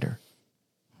I'm a finder?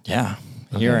 Yeah.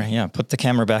 Okay. Put the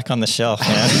camera back on the shelf,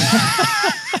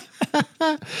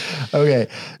 man. Okay.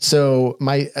 So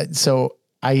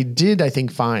I did, I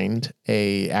think, find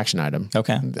a action item.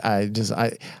 Okay. I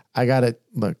gotta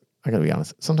be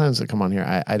honest. Sometimes I come on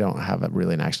here, I don't have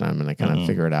an action item, and I kind of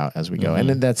figure it out as we go. And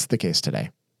then that's the case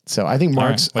today. So I think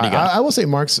Mark's, I will say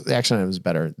Mark's action item is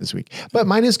better this week, but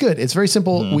mine is good. It's very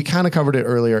simple. We kind of covered it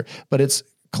earlier, but it's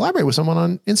collaborate with someone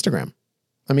on Instagram.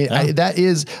 I mean, that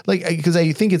is like, because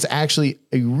I think it's actually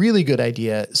a really good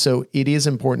idea. So it is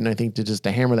important, I think,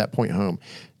 to hammer that point home.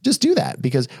 Just do that,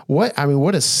 because what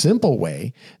a simple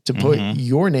way to put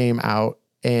your name out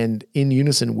and in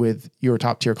unison with your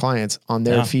top tier clients on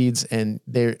their feeds, and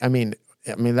that's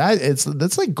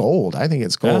like gold. I think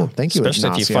it's gold. Yeah. Thank you.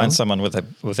 Especially if you find someone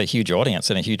with a huge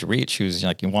audience and a huge reach who's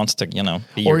like, wants to,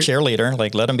 be your cheerleader,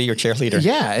 like let them be your cheerleader.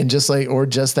 Yeah. And just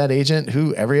that agent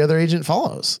who every other agent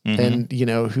follows and,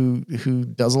 who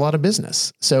does a lot of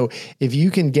business. So if you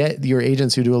can get your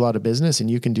agents who do a lot of business and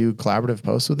you can do collaborative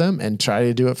posts with them and try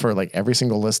to do it for like every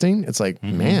single listing, it's like,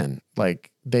 man,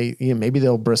 like they, maybe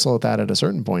they'll bristle at that at a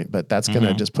certain point, but that's going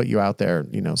to just put you out there,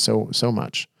 so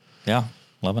much. Yeah.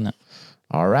 Loving it.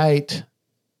 All right.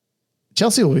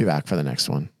 Chelsea will be back for the next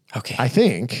one. Okay. I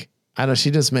think. I know she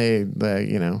just may,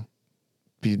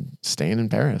 be staying in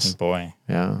Paris. Boy.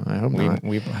 Yeah, I hope not.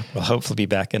 We will hopefully be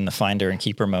back in the finder and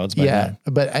keeper modes by then.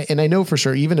 But I know for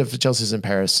sure, even if Chelsea's in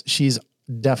Paris, she's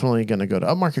definitely going to go to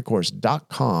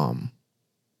upmarketcourse.com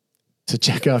to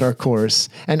check out our course.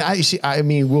 And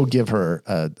we'll give her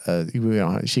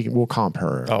we'll comp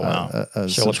her. Oh, wow.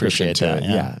 She'll appreciate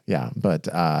that. Yeah. But,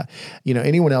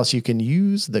 anyone else, you can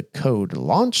use the code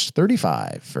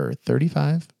LAUNCH35 for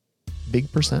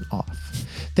 35% off.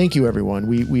 Thank you, everyone.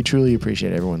 We truly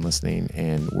appreciate everyone listening,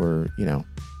 and we're,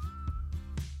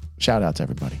 shout out to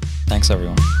everybody. Thanks,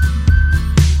 everyone.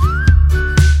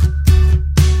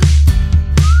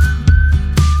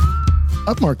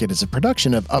 Upmarket is a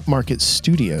production of Upmarket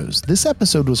Studios. This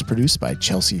episode was produced by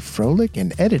Chelsea Froelich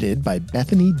and edited by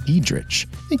Bethany Diedrich.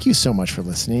 Thank you so much for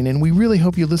listening, and we really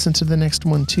hope you listen to the next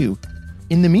one too.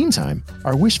 In the meantime,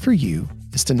 our wish for you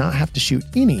is to not have to shoot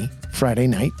any Friday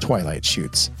night Twilight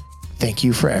shoots. Thank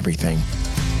you for everything.